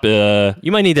Tin Cup.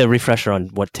 You might need a refresher on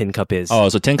what Tin Cup is. Oh,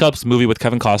 so Tin Cup's movie with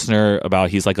Kevin Costner about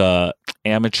he's like a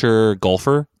amateur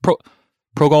golfer, pro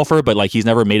golfer, but like he's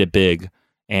never made it big.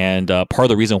 And part of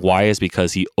the reason why is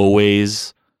because he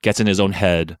always gets in his own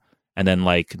head and then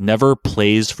like never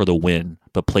plays for the win,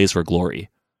 but plays for glory.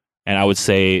 And I would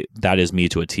say that is me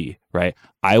to a T, right?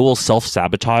 I will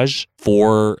self-sabotage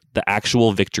for the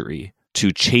actual victory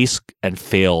to chase and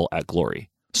fail at glory.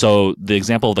 So the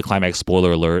example of the climax,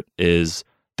 spoiler alert, is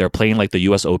they're playing like the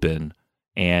US Open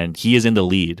and he is in the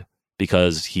lead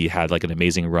because he had like an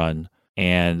amazing run.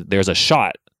 And there's a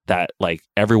shot that like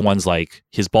everyone's like,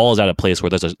 his ball is at a place where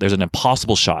there's an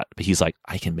impossible shot, but he's like,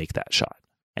 I can make that shot.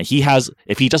 And he has,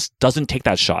 if he just doesn't take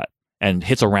that shot and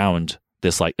hits around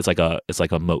this, like, it's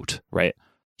like a moat, right?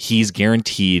 He's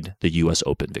guaranteed the US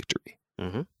Open victory,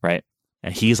 right?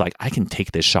 And he's like, I can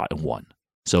take this shot and won.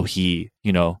 So he,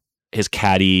 his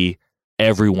caddy,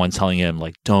 everyone telling him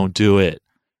like, don't do it.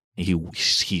 And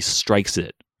he strikes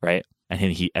it, right?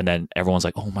 And then everyone's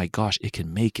like, oh my gosh, it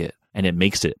can make it. And it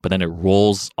makes it, but then it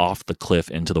rolls off the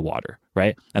cliff into the water,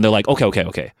 right? And they're like,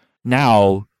 okay.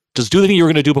 Now just do the thing you were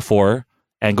going to do before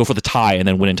and go for the tie and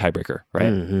then win in tiebreaker, right?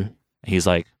 And he's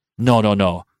like,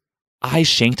 no. I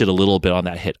shanked it a little bit on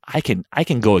that hit. I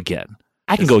can go again.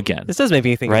 This does make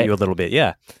me think of you a little bit,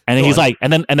 yeah. And then he's like,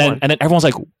 and then everyone's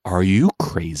like, are you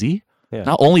crazy? Yeah.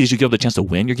 Not only did you give up the chance to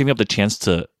win, you're giving up the chance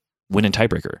to win in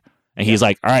tiebreaker. And he's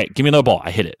like, all right, give me another ball.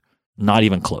 I hit it. Not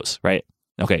even close, right?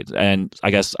 Okay, and I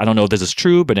guess, I don't know if this is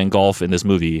true, but in golf, in this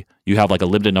movie, you have like a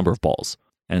limited number of balls.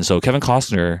 And so Kevin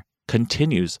Costner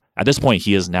continues. At this point,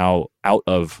 he is now out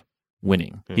of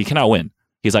winning. He cannot win.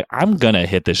 He's like, I'm going to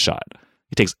hit this shot.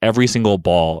 He takes every single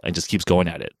ball and just keeps going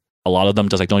at it. A lot of them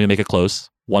just like, don't even make it close.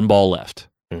 One ball left.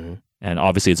 And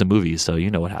obviously it's a movie, so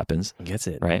you know what happens. Gets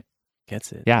it. Right?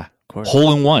 Gets it. Yeah. Of course.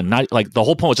 Hole in one. Not like the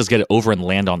whole point was just get it over and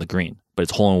land on the green. But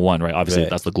it's hole in one, right? Obviously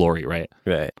that's the glory, right?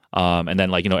 Right. And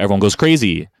then like, everyone goes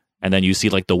crazy. And then you see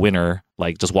like the winner,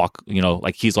 like just walk,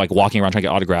 like he's like walking around trying to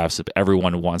get autographs.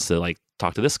 Everyone wants to like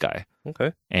talk to this guy.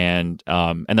 Okay. And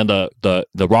then the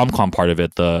rom-com part of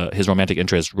it, his romantic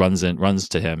interest runs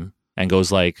to him and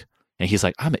goes like, and he's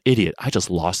like, I'm an idiot. I just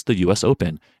lost the US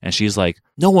Open. And she's like,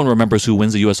 no one remembers who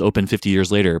wins the US Open 50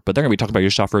 years later, but they're gonna be talking about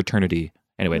your shot for eternity.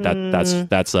 Anyway,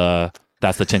 that's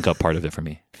the Tin Cup part of it for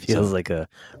me. Feels like a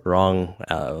wrong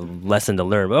lesson to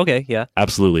learn. But okay, yeah.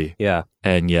 Absolutely. Yeah.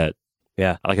 And yet,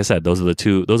 yeah, like I said, those are the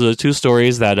two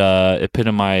stories that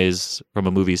epitomize from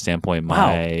a movie standpoint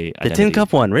my identity. The Tin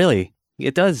Cup one, really?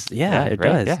 It does. Yeah, it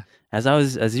does. Yeah.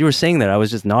 As you were saying that, I was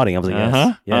just nodding. I was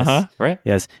like, yes, right,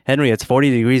 yes. Henry, it's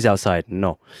 40 degrees outside.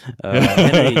 No.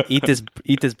 Henry, eat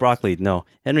this broccoli. No.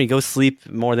 Henry, go sleep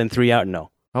more than 3 hours.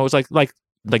 No. I was like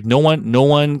no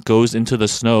one goes into the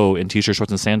snow in t-shirt,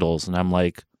 shorts, and sandals, and I'm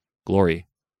like, glory.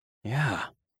 Yeah.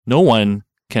 No one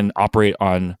can operate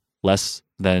on less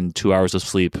than 2 hours of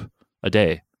sleep a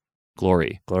day.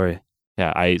 Glory.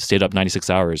 Yeah, I stayed up 96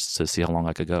 hours to see how long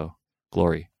I could go.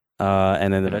 Glory.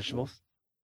 And then the vegetables?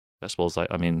 Vegetables,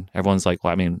 I mean, everyone's like,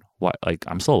 well, I mean, what? Like,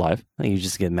 I'm still alive. I think you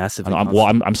just get massive.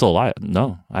 I'm still alive.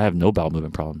 No, I have no bowel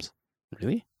movement problems.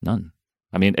 Really? None.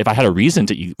 I mean, if I had a reason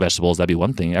to eat vegetables, that'd be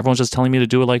one thing. Everyone's just telling me to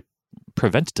do it like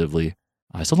preventatively.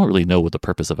 I still don't really know what the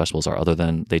purpose of vegetables are, other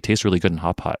than they taste really good in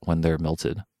hot pot when they're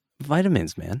melted.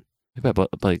 Vitamins, man. But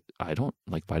like, I don't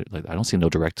I don't see no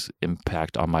direct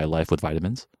impact on my life with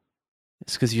vitamins.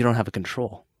 It's because you don't have a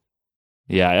control.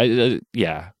 Yeah,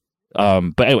 yeah.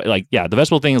 But anyway, like, yeah, the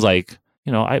vegetable thing is like,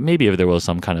 maybe if there was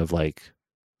some kind of like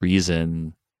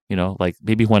reason, like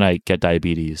maybe when I get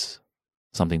diabetes,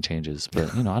 something changes.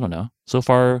 But I don't know. So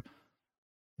far,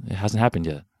 it hasn't happened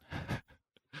yet.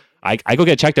 I go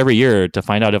get checked every year to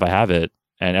find out if I have it,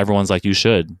 and everyone's like, you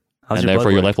should, and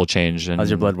therefore your life will change. And how's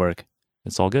your blood work?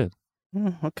 It's all good.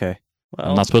 Okay. Well,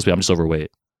 I'm not supposed to be. I'm just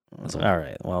overweight. All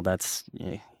right. Well,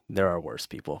 there are worse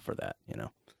people for that.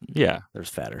 Yeah. There's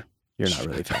fatter. You're not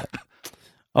really fat.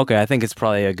 Okay, I think it's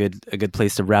probably a good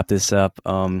place to wrap this up.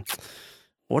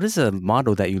 What is a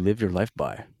motto that you live your life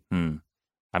by?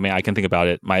 I mean, I can think about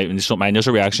it. My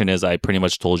initial reaction is I pretty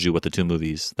much told you with the two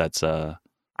movies. That's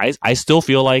I still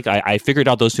feel like I figured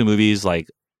out those two movies like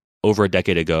over a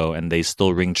decade ago, and they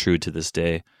still ring true to this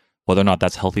day. Whether or not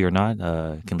that's healthy or not,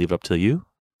 can leave it up to you.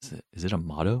 Is it a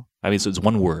motto? I mean, so it's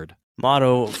one word.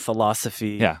 Motto,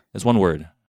 philosophy. Yeah, it's one word.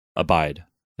 Abide.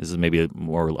 This is maybe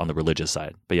more on the religious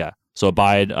side, but yeah. So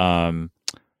abide.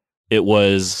 It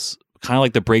was kind of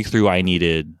like the breakthrough I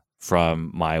needed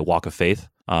from my walk of faith,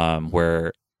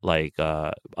 where like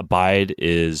abide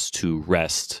is to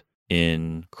rest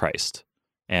in Christ,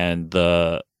 and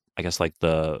I guess like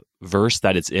the verse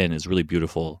that it's in is really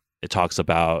beautiful. It talks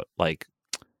about like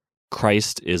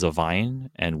Christ is a vine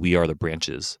and we are the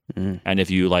branches. And if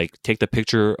you like take the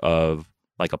picture of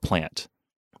like a plant,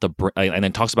 and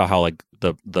then talks about how like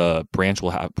the branch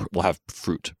will have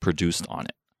fruit produced on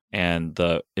it. And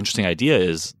the interesting idea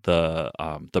is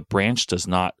the branch does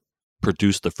not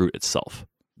produce the fruit itself.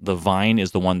 The vine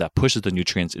is the one that pushes the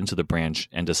nutrients into the branch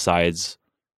and decides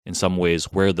in some ways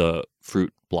where the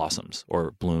fruit blossoms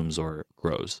or blooms or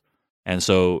grows. And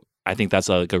so I think that's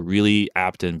like a really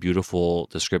apt and beautiful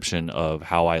description of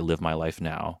how I live my life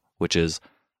now, which is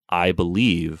I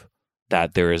believe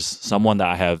that there is someone that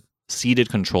I have ceded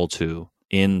control to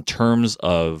in terms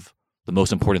of the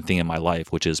most important thing in my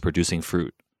life, which is producing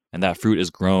fruit. And that fruit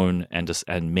is grown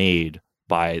and made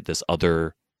by this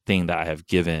other thing that I have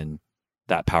given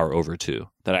that power over to,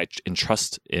 that I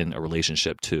entrust in a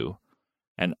relationship to.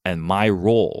 And my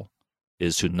role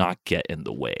is to not get in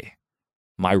the way.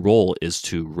 My role is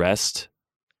to rest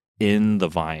in the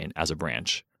vine as a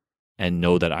branch and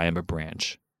know that I am a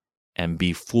branch and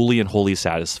be fully and wholly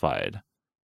satisfied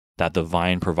that the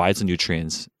vine provides the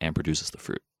nutrients and produces the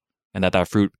fruit, and that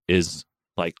fruit is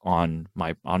like on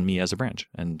me as a branch.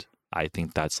 And I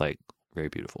think that's like very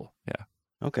beautiful. Yeah.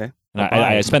 Okay. And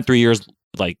I spent 3 years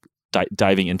like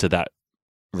diving into that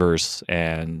verse,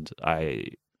 and I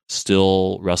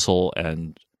still wrestle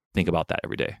and think about that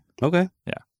every day. Okay.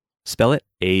 Yeah. Spell it.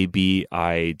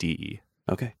 ABIDE.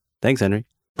 Okay. Thanks, Henry.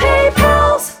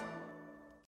 PayPals!